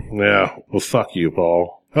agree. Yeah. Well, fuck you,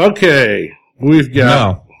 Paul. Okay. We've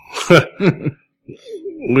got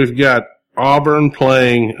Auburn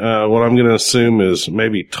playing what I'm going to assume is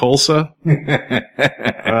maybe Tulsa or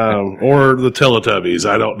the Teletubbies.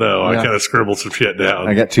 I don't know. I kind of scribbled some shit down.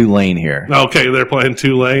 I got Tulane here. Okay, they're playing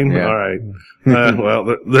Tulane? Yeah. All right.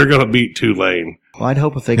 Well, they're going to beat Tulane. Well, I'd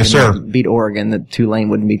hope if they could beat Oregon that Tulane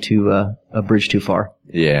wouldn't be a bridge too far.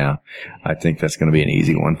 Yeah, I think that's going to be an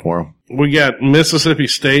easy one for them. We got Mississippi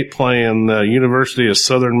State playing the University of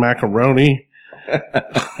Southern Macaroni.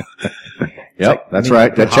 Yep, that's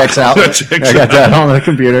right. That checks out. I got that on the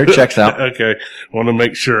computer. It checks out. Okay. Want to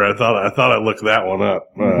make sure. I thought I looked that one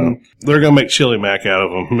up. They're going to make chili mac out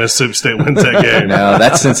of them. Mississippi State wins that game. No,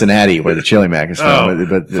 that's Cincinnati where the chili mac is from.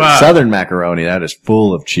 But the Southern macaroni, that is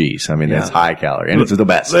full of cheese. I mean, that's high calorie. And it's the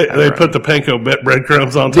best. They put the panko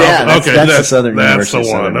breadcrumbs on top. Yeah, that's the Southern That's University.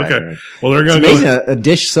 the one. Okay. Macaroni. Well, they're going to go. A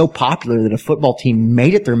dish so popular that a football team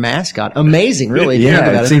made it their mascard. Amazing, really.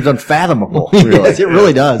 Yeah, it seems unfathomable. Really. Yes, it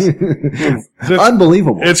really does.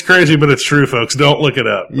 Unbelievable. It's crazy, but it's true, folks. Don't look it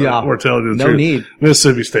up. Yeah. We're telling you the no truth. Need.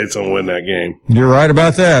 Mississippi State's going to win that game. You're right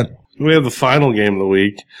about that. We have the final game of the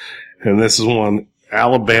week, and this is one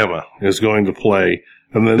Alabama is going to play.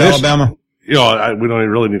 And then Alabama. We don't even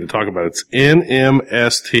really need to talk about it. It's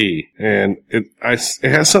NMST, and it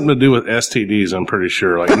has something to do with STDs, I'm pretty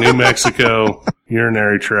sure, like New Mexico,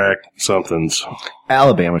 urinary tract, somethings.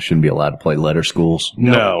 Alabama shouldn't be allowed to play letter schools.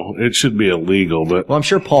 No, it should be illegal. But well, I'm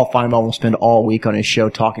sure Paul Feinbaum will spend all week on his show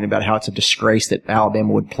talking about how it's a disgrace that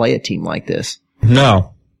Alabama would play a team like this.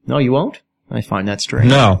 No. No, you won't? I find that strange.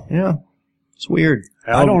 No. Yeah. It's weird.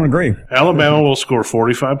 I don't agree. Alabama will score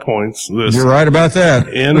 45 points. You're right about that.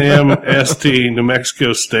 NMST, New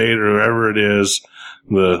Mexico State, or whoever it is,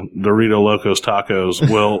 the Dorito Locos Tacos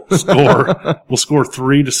will score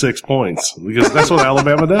 3 to 6 points because that's what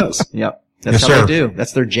Alabama does. Yep. That's how they do.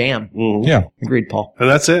 That's their jam. Mm-hmm. Yeah. Agreed, Paul. And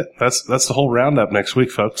that's it. That's the whole roundup next week,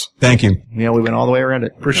 folks. Thank you. Yeah, we went all the way around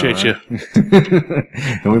it. Appreciate you.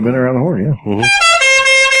 And we've been around the horn, yeah. Mm-hmm.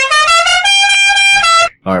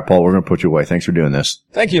 All right, Paul, we're going to put you away. Thanks for doing this.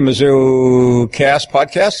 Thank you, Mizzou Cast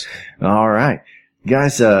Podcast. All right.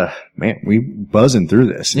 Guys, man, we buzzing through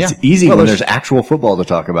this. Yeah. It's easy when there's actual football to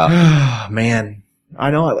talk about. Man. I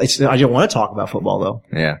know. I don't want to talk about football, though.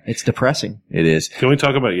 Yeah. It's depressing. It is. Can we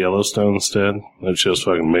talk about Yellowstone instead? That show's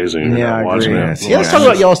fucking amazing. Yeah, I watching agree. it. Yeah, let's talk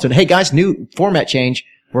about Yellowstone. Hey, guys, new format change.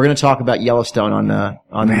 We're going to talk about Yellowstone on the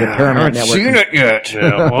Paramount Network. Seen it yet?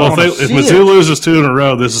 Yeah. Well, if Mizzou loses 2 in a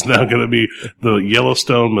row, this is now going to be the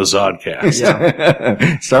Yellowstone Mazodcast.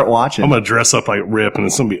 Yeah. Start watching. I'm going to dress up like Rip, and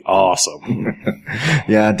it's going to be awesome.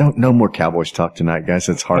 Yeah, no more Cowboys talk tonight, guys.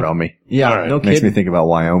 It's hard on me. Yeah, All right. no Makes kidding. me think about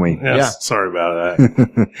Wyoming. Yeah. Sorry about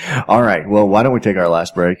that. All right. Well, why don't we take our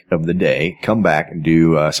last break of the day, come back and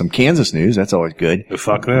do some Kansas news. That's always good.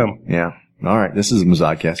 Fuck them. Yeah. All right. This is the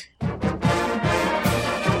Mazodcast.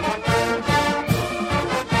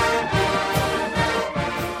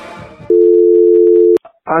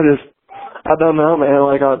 I don't know, man.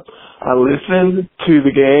 Like, I listen to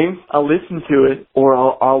the game, I listen to it, or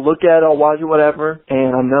I'll look at it, I'll watch it, whatever,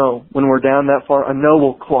 and I know when we're down that far, I know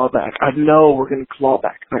we'll claw back. I know we're going to claw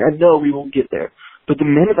back. Like, I know we will get there. But the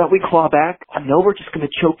minute that we claw back, I know we're just going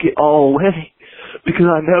to choke it all away. Because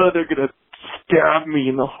I know they're going to stab me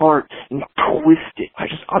in the heart and twist it. I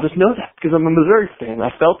just know that because I'm a Missouri fan.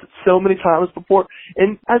 I felt it so many times before.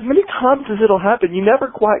 And as many times as it'll happen, you never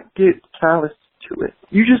quite get callous to it.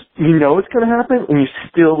 You know it's going to happen, and you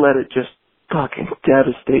still let it just fucking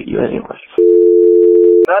devastate you anyway.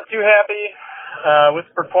 Not too happy with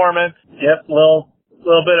the performance. Yep, little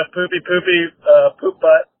bit of poop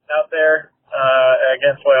butt out there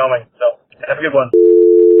against Wyoming. So have a good one.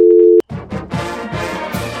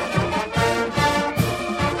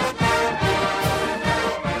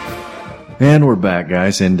 And we're back,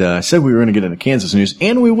 guys. And I said we were going to get into Kansas news,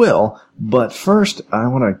 and we will. But first, I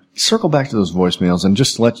want to circle back to those voicemails and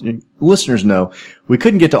just let listeners know we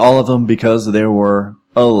couldn't get to all of them because there were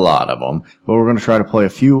a lot of them. But we're going to try to play a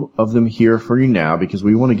few of them here for you now because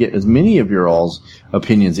we want to get as many of your all's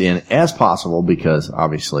opinions in as possible because,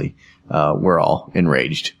 obviously, we're all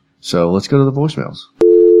enraged. So let's go to the voicemails.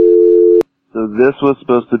 So this was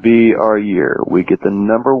supposed to be our year. We get the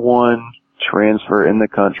number 1 transfer in the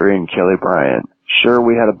country in Kelly Bryant. Sure,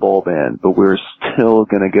 we had a bowl ban, but we were still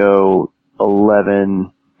going to go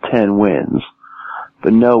 11-10 wins.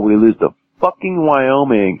 But no, we lose to fucking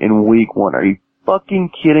Wyoming in week 1. Are you fucking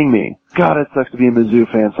kidding me? God, it sucks to be a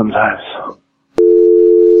Mizzou fan sometimes.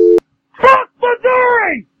 Fuck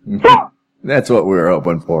Missouri! Fuck! That's what we were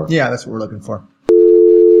hoping for. Yeah, that's what we're looking for.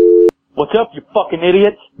 What's up, you fucking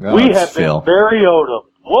idiots? Oh, we it's have Phil. been very Odom.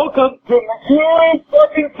 Welcome to Missouri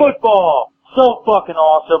fucking football. So fucking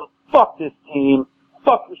awesome. Fuck this team.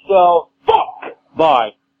 Fuck yourselves. Fuck.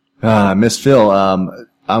 Bye. Miss Phil,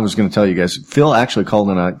 I was going to tell you guys, Phil actually called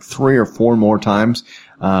in 3 or 4 more times.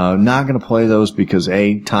 Not going to play those because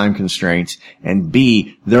A, time constraints, and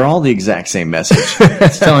B, they're all the exact same message.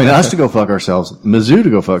 It's telling us to go fuck ourselves, Mizzou to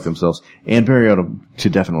go fuck themselves, and Barry Odom to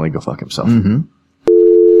definitely go fuck himself. Mm-hmm.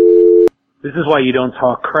 This is why you don't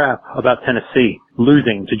talk crap about Tennessee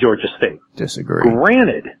losing to Georgia State. Disagree.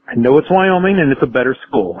 Granted, I know it's Wyoming and it's a better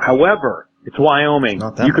school. However, it's Wyoming.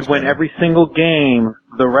 You could win every single game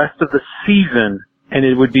the rest of the season and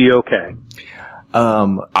it would be okay.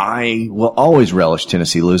 I will always relish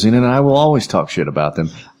Tennessee losing and I will always talk shit about them.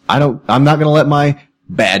 I'm not going to let my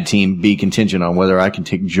bad team be contingent on whether I can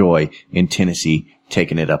take joy in Tennessee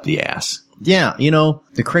taking it up the ass. Yeah,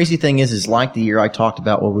 the crazy thing is like the year I talked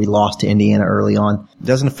about where we lost to Indiana early on. It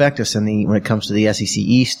doesn't affect us when it comes to the SEC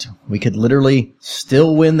East. We could literally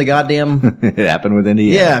still win the goddamn. It happened with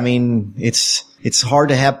Indiana. Yeah, I mean, it's hard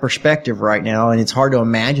to have perspective right now, and it's hard to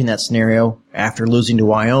imagine that scenario after losing to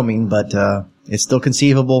Wyoming, but it's still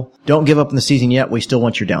conceivable. Don't give up in the season yet. We still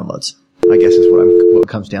want your downloads, I guess is what it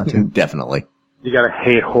comes down to. Definitely. You gotta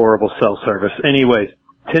hate horrible cell service. Anyways,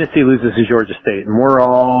 Tennessee loses to Georgia State, and we're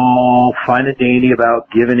all fine and dandy about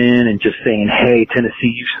giving in and just saying, hey,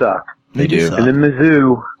 Tennessee, you suck. They do. And then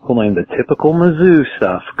Mizzou, pulling the typical Mizzou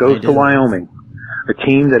stuff, goes to Wyoming, a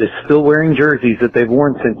team that is still wearing jerseys that they've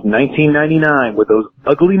worn since 1999 with those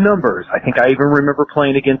ugly numbers. I think I even remember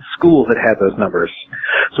playing against schools that had those numbers.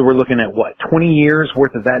 So we're looking at, 20 years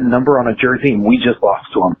worth of that number on a jersey, and we just lost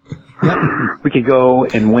to them. We could go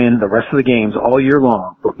and win the rest of the games all year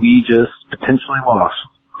long, but we just potentially lost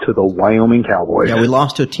to the Wyoming Cowboys. Yeah, we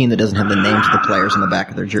lost to a team that doesn't have the names of the players on the back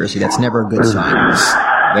of their jersey. That's never a good sign.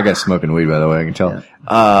 That guy's smoking weed, by the way, I can tell.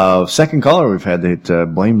 Yeah. Second caller we've had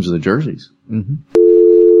that blames the jerseys.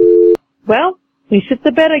 Mm-hmm. Well, we shit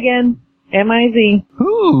the bed again. M-I-Z.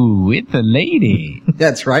 Ooh, it's a lady.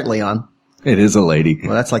 That's right, Leon. It is a lady.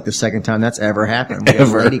 Well, that's like the second time that's ever happened. We had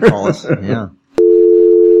a lady call us. Yeah.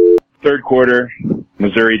 Third quarter,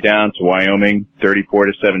 Missouri down to Wyoming,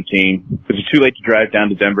 34-17. Is it too late to drive down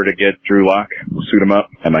to Denver to get Drew Lock? We'll suit him up.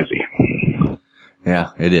 M-I-Z. Yeah,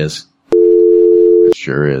 it is.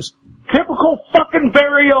 Sure is. Typical fucking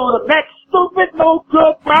Mariota. That stupid, no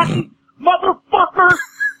good, rotten motherfucker.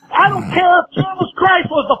 I don't care if Jesus Christ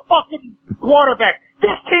was the fucking quarterback.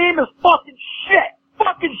 This team is fucking shit.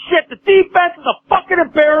 Fucking shit. The defense is a fucking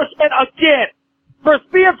embarrassment again. For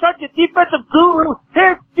being such a defensive guru,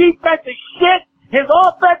 his defense is shit. His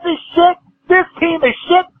offense is shit. This team is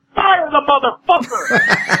shit. Fire the motherfucker.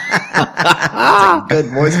 Good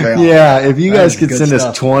voicemail. Yeah, if you guys could send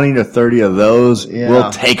us 20 to 30 of those,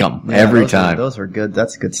 we'll take them every time. Those are good.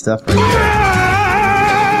 That's good stuff right there.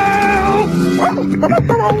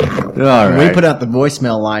 All right. When we put out the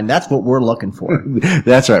voicemail line, that's what we're looking for.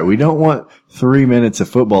 That's right. We don't want 3 minutes of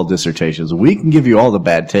football dissertations. We can give you all the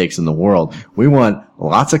bad takes in the world. We want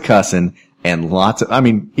lots of cussing and lots of,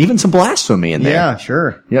 even some blasphemy in there. Yeah,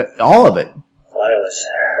 sure. Yeah, all of it. Wireless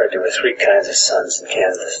heard there were 3 kinds of suns in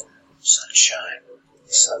Kansas. Sunshine,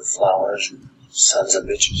 sunflowers, and sons of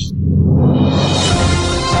bitches.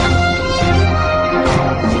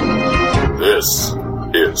 This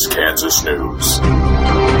is Kansas News.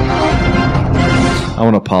 I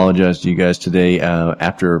want to apologize to you guys today.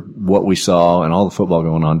 After what we saw and all the football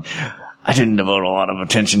going on, I didn't devote a lot of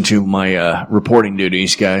attention to my reporting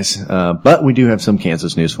duties, guys. But we do have some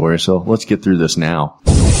Kansas news for you, so let's get through this now.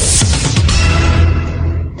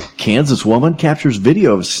 Kansas woman captures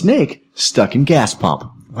video of a snake stuck in gas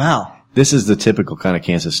pump. Wow. This is the typical kind of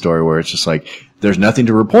Kansas story where it's just like, there's nothing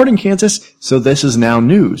to report in Kansas, so this is now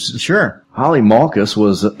news. Sure. Holly Malkus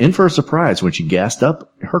was in for a surprise when she gassed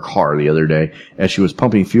up her car the other day. As she was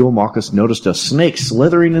pumping fuel, Malkus noticed a snake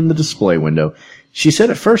slithering in the display window. She said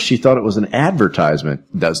at first she thought it was an advertisement.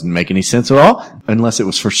 Doesn't make any sense at all, unless it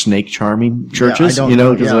was for snake charming churches,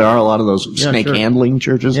 because there are a lot of those snake handling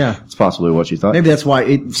churches. Yeah. It's possibly what she thought. Maybe that's why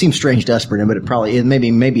it seems strange to us, Brendan, but it probably is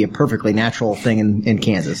maybe a perfectly natural thing in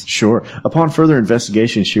Kansas. Sure. Upon further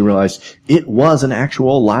investigation, she realized it was an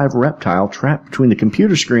actual live reptile trapped between the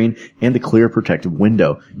computer screen and the clear protective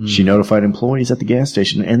window. She notified employees at the gas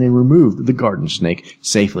station and they removed the garden snake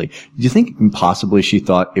safely. Do you think possibly she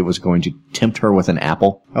thought it was going to tempt her with an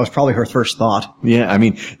apple? That was probably her first thought. Yeah,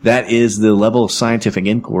 that is the level of scientific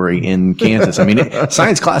inquiry in Kansas.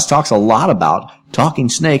 Science class talks a lot about talking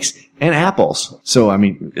snakes and apples. So,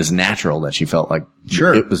 it's natural that she felt like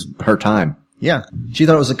it was her time. Yeah. She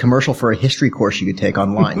thought it was a commercial for a history course you could take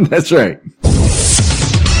online. That's right.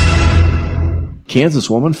 Kansas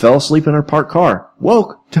woman fell asleep in her parked car,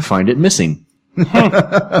 woke to find it missing.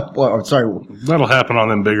 Well, sorry. That'll happen on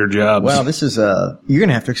them bigger jobs. Well, this is you're going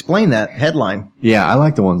to have to explain that headline. Yeah, I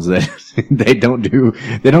like the ones that they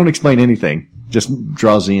don't explain anything. Just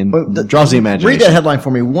draws the imagination. Read that headline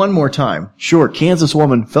for me one more time. Sure. Kansas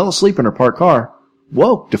woman fell asleep in her parked car,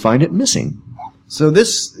 woke to find it missing. So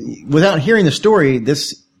this, without hearing the story,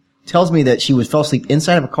 this tells me that she fell asleep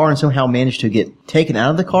inside of a car and somehow managed to get taken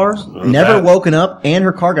out of the car, never woken up, and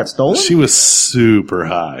her car got stolen? She was super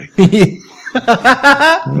high.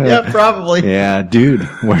 Yeah, probably. Yeah, dude,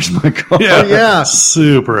 where's my car? Yeah,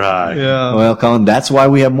 super high. Yeah. Well, Colin, that's why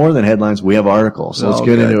we have more than headlines. We have articles. So let's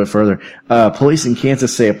get into it further. Police in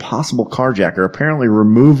Kansas say a possible carjacker apparently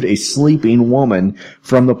removed a sleeping woman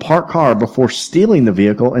from the parked car before stealing the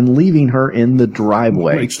vehicle and leaving her in the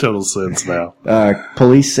driveway. Makes total sense now.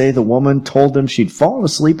 Police say the woman told them she'd fallen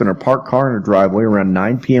asleep in her parked car in her driveway around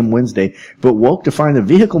 9 p.m. Wednesday, but woke to find the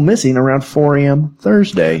vehicle missing around 4 a.m.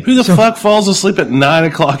 Thursday. Who the fuck falls asleep at 9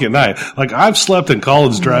 o'clock at night? Like, I've slept in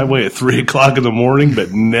Colin's driveway at 3 o'clock in the morning,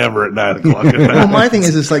 but never at 9 o'clock at night. Well, my thing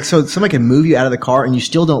is, it's like, so somebody can move you out of the car and you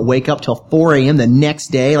still don't wake up till 4 a.m. the next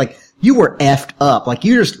day. Like, you were effed up. Like,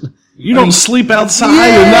 you just... You don't sleep outside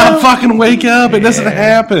and not fucking wake up. It doesn't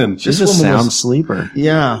happen. She's a sound sleeper.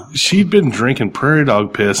 Yeah. She'd been drinking prairie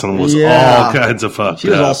dog piss and was all kinds of fucked up. She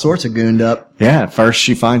was all sorts of gooned up. Yeah, at first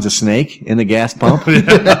she finds a snake in the gas pump.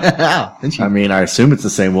 I assume it's the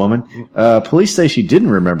same woman. Police say she didn't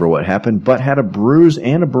remember what happened, but had a bruise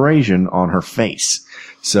and abrasion on her face.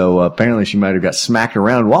 So apparently she might have got smacked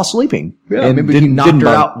around while sleeping. Yeah, maybe he knocked her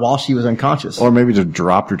out while she was unconscious. Or maybe just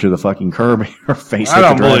dropped her to the fucking curb and her face I hit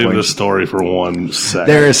don't the driveway. believe this story for 1 second.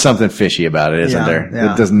 There is something fishy about it, isn't there?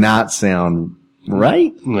 Yeah. It does not sound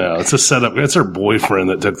right. No, it's a setup. It's her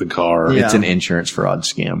boyfriend that took the car. It's an insurance fraud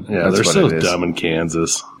scam. Yeah, That's they're what so it is. dumb in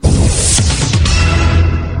Kansas.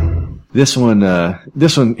 This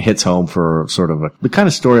one hits home for sort of the kind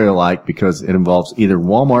of story I like because it involves either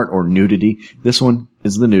Walmart or nudity. This one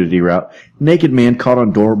is the nudity route. Naked man caught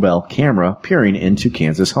on doorbell camera peering into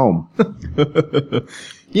Kansas home.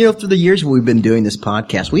 Through the years we've been doing this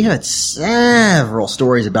podcast, we had several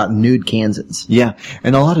stories about nude Kansans. Yeah,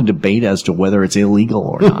 and a lot of debate as to whether it's illegal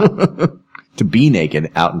or not. to be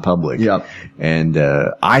naked out in public. Yep. And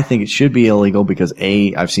I think it should be illegal because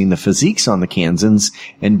A, I've seen the physiques on the Kansans,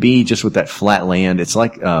 and B, just with that flat land, it's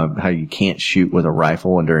like how you can't shoot with a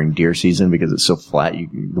rifle and during deer season because it's so flat,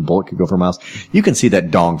 the bullet could go for miles. You can see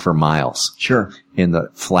that dong for miles. Sure. In the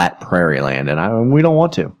flat prairie land, and we don't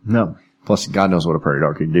want to. No. Plus, God knows what a prairie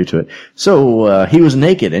dog can do to it. So he was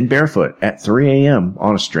naked and barefoot at 3 a.m.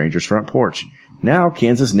 on a stranger's front porch. Now,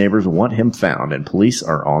 Kansas neighbors want him found, and police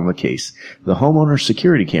are on the case. The homeowner's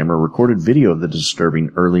security camera recorded video of the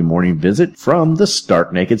disturbing early morning visit from the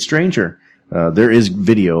stark naked stranger. There is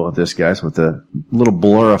video of this, guys, with a little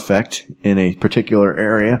blur effect in a particular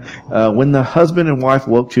area. When the husband and wife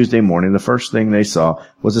woke Tuesday morning, the first thing they saw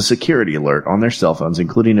was a security alert on their cell phones,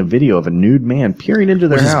 including a video of a nude man peering into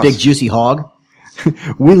their house. His big juicy hog.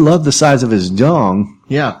 We love the size of his dong.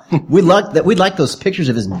 Yeah, we like that. We'd like those pictures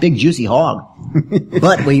of his big juicy hog.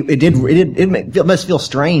 But it must feel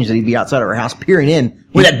strange that he'd be outside of our house peering in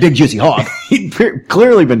with that big juicy hog. He'd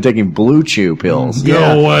clearly been taking Blue Chew pills.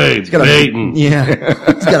 No way, Dayton.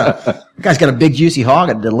 The guy's got a big juicy hog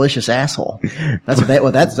and a delicious asshole. That's what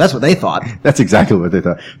they thought. That's exactly what they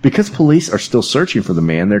thought. Because police are still searching for the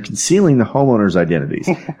man, they're concealing the homeowner's identities.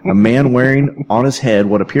 A man wearing on his head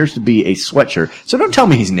what appears to be a sweatshirt. So don't tell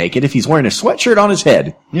me he's naked if he's wearing a sweatshirt on his head.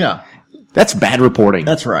 Yeah. That's bad reporting.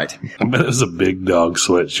 That's right. I bet it was a big dog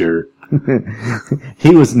sweatshirt.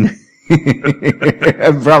 He was...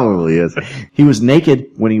 It probably is. He was naked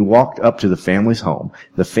when he walked up to the family's home.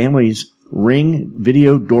 The family's Ring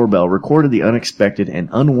video doorbell recorded the unexpected and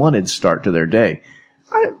unwanted start to their day.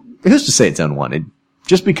 Who's to say it's unwanted?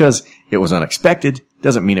 Just because it was unexpected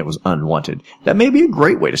doesn't mean it was unwanted. That may be a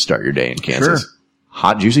great way to start your day in Kansas. Sure.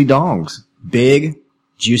 Hot, juicy dongs. Big,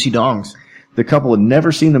 juicy dongs. The couple had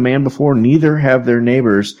never seen the man before. Neither have their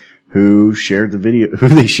neighbors who share the video.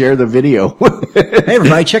 Hey,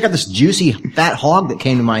 everybody, check out this juicy fat hog that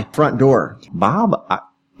came to my front door. Bob,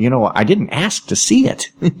 I didn't ask to see it.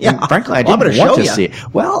 Yeah. And frankly, I didn't want to see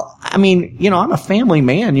it. Well, I mean, I'm a family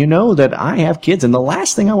man. You know that I have kids, and the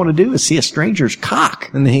last thing I want to do is see a stranger's cock.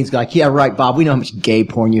 And then he's like, yeah, right, Bob, we know how much gay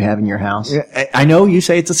porn you have in your house. I know you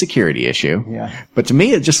say it's a security issue. Yeah. But to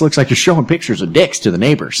me, it just looks like you're showing pictures of dicks to the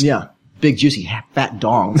neighbors. Yeah. Big, juicy, fat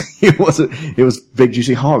dongs. It was big,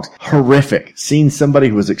 juicy hogs. Horrific. Seeing somebody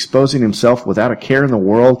who was exposing himself without a care in the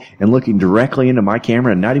world and looking directly into my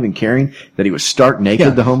camera and not even caring that he was stark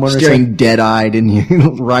naked, the homeowner staring dead-eyed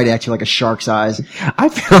and right at you like a shark's eyes. I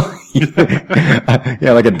feel...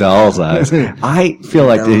 yeah, like a doll's eyes. I feel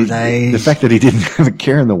like the fact that he didn't have a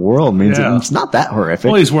care in the world means it's not that horrific.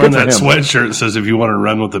 Well, he's wearing that sweatshirt that says if you want to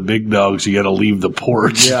run with the big dogs, you got to leave the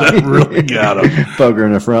porch. Yeah. That really got him. Poker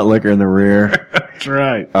in the front, liquor in the rear. That's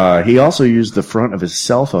right. He also used the front of his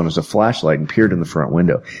cell phone as a flashlight and peered in the front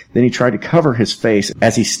window. Then he tried to cover his face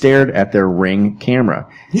as he stared at their Ring camera.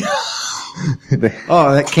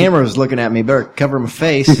 Oh, that camera was looking at me. Better cover my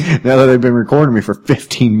face. Now that they've been recording me for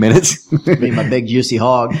 15 minutes. Be my big juicy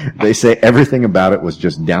hog. They say everything about it was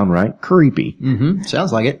just downright creepy. Mm-hmm.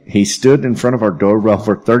 Sounds like it. He stood in front of our doorbell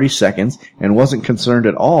for 30 seconds and wasn't concerned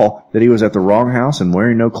at all that he was at the wrong house and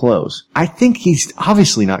wearing no clothes. I think he's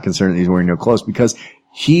obviously not concerned that he's wearing no clothes because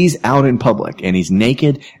he's out in public and he's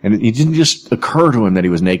naked, and it didn't just occur to him that he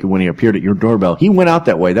was naked when he appeared at your doorbell. He went out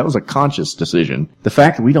that way. That was a conscious decision. The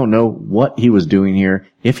fact that we don't know what he was doing here,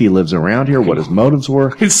 if he lives around here, what his motives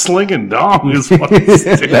were. He's slinging dong is what he's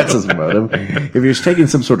doing. That's his motive. If he was taking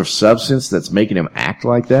some sort of substance that's making him act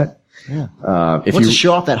like that. Yeah. Wants to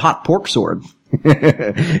show off that hot pork sword.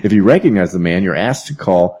 If you recognize the man, you're asked to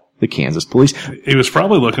call the Kansas police. He was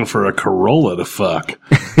probably looking for a Corolla to fuck.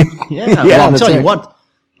 Yeah. Well, I'll tell you what.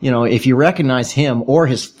 If you recognize him or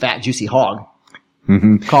his fat, juicy hog,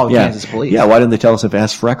 call the Kansas police. Yeah, why didn't they tell us if it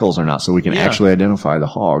has freckles or not so we can actually identify the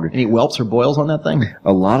hog? Any whelps or boils on that thing?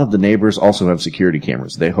 A lot of the neighbors also have security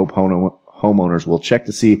cameras. They hope homeowners will check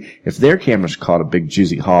to see if their cameras caught a big,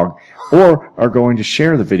 juicy hog or are going to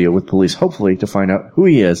share the video with police, hopefully to find out who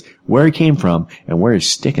he is, where he came from, and where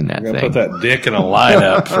he's sticking that thing. Put that dick in a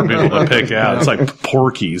lineup for people to pick out. It's like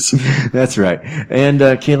Porky's. That's right.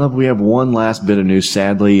 And Caleb, we have one last bit of news.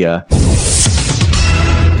 Sadly, did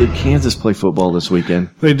Kansas play football this weekend?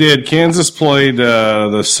 They did. Kansas played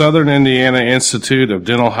the Southern Indiana Institute of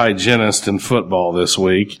Dental Hygienists in football this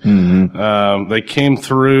week. Mm-hmm. They came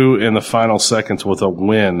through in the final seconds with a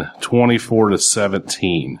win,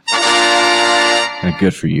 24-17.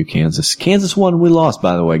 Good for you, Kansas. Kansas won, we lost,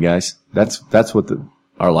 by the way, guys. That's what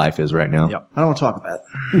our life is right now. Yep. I don't want to talk about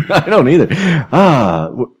it. I don't either.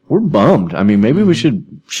 We're bummed. I mean, maybe we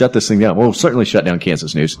should shut this thing down. We'll certainly shut down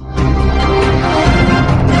Kansas News.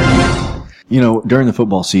 During the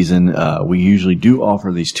football season, we usually do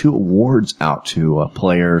offer these 2 awards out to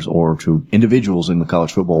players or to individuals in the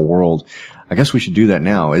college football world. I guess we should do that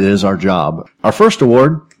now. It is our job. Our first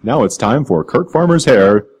award. Now it's time for Kirk Farmer's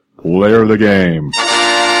Hair Player of the Game.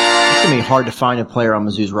 It's going to be hard to find a player on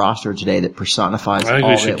Mizzou's roster today that personifies all that. I think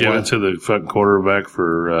we should give it to the fucking quarterback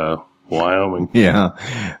for Wyoming. Yeah.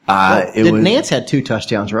 Nance had 2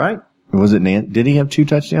 touchdowns, right? Was it Nance? Did he have 2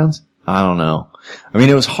 touchdowns? I don't know. I mean,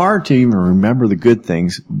 it was hard to even remember the good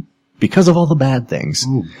things because of all the bad things.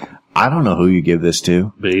 Ooh. I don't know who you give this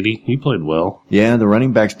to. Beatty, he played well. Yeah, the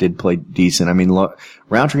running backs did play decent. I mean,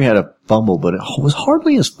 Roundtree had a fumble, but it was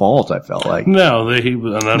hardly his fault, I felt like. No,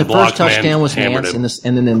 the first touchdown was Nance,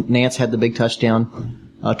 and then Nance had the big touchdown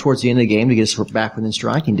towards the end of the game to get us back within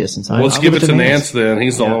striking distance. Well, let's give it to Nance then.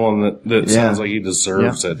 He's the only one that sounds like he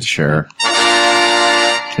deserves it. Sure.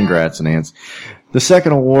 Congrats, Nance. The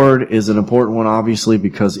second award is an important one, obviously,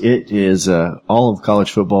 because it is all of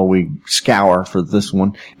college football we scour for this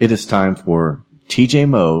one. It is time for TJ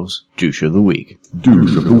Moe's Douche of the Week.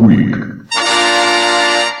 Douche of the Week.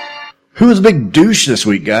 Who was a big douche this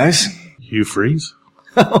week, guys? Hugh Freeze.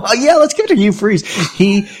 Yeah, let's give it to Hugh Freeze.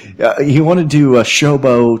 He wanted to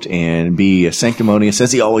showboat and be sanctimonious,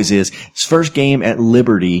 as he always is. His first game at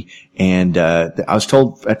Liberty, and I was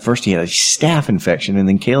told at first he had a staph infection, and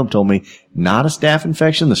then Caleb told me not a staph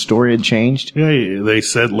infection. The story had changed. Yeah, they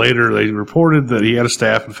said later, they reported that he had a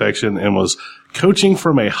staph infection and was coaching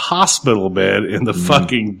from a hospital bed in the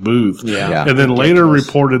fucking booth. Yeah. And then later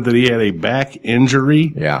reported that he had a back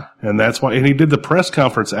injury. Yeah. And that's why, and he did the press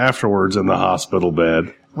conference afterwards in the hospital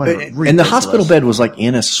bed. And the hospital bed was like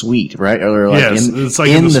in a suite, right? Or like it's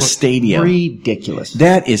like in the stadium. Ridiculous.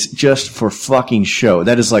 That is just for fucking show.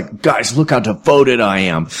 That is like, guys, look how devoted I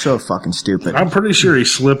am. So fucking stupid. I'm pretty sure he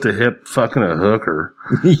slipped a hip fucking a hooker.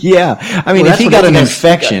 Yeah. I mean, if he got an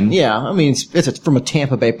infection. Yeah. I mean, it's from a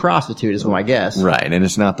Tampa Bay prostitute is my guess. Right. And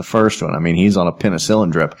it's not the first one. I mean, he's on a penicillin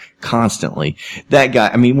drip constantly. That guy,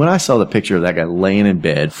 I mean, when I saw the picture of that guy laying in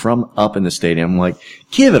bed from up in the stadium, I'm like,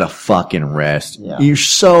 give it a fucking rest. Yeah. You're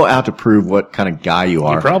so out to prove what kind of guy you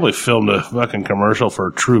are. He probably filmed a fucking commercial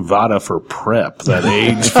for Truvada for PrEP, that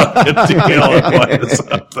AIDS fucking deal is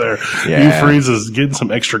up there. Yeah. Hugh Freeze is getting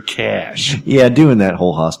some extra cash. Yeah, doing that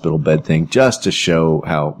whole hospital bed thing just to show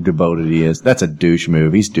how devoted he is. That's a douche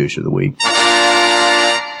move. He's douche of the week.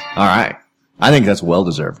 All right. I think that's well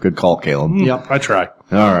deserved. Good call, Caleb. Yep, I try.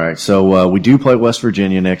 All right. So we do play West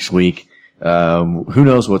Virginia next week. Who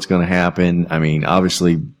knows what's going to happen? I mean,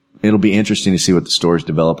 obviously, it'll be interesting to see what the stories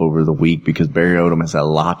develop over the week because Barry Odom has a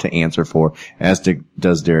lot to answer for, as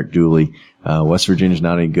does Derek Dooley. West Virginia's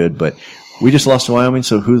not any good, but we just lost to Wyoming,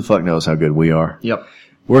 so who the fuck knows how good we are? Yep.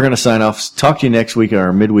 We're going to sign off. Talk to you next week at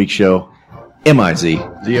our midweek show. MIZ.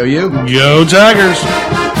 DOU. Yo, Tigers.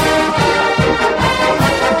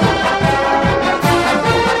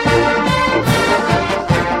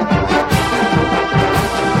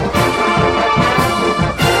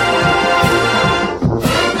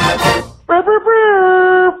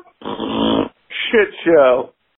 Shit show.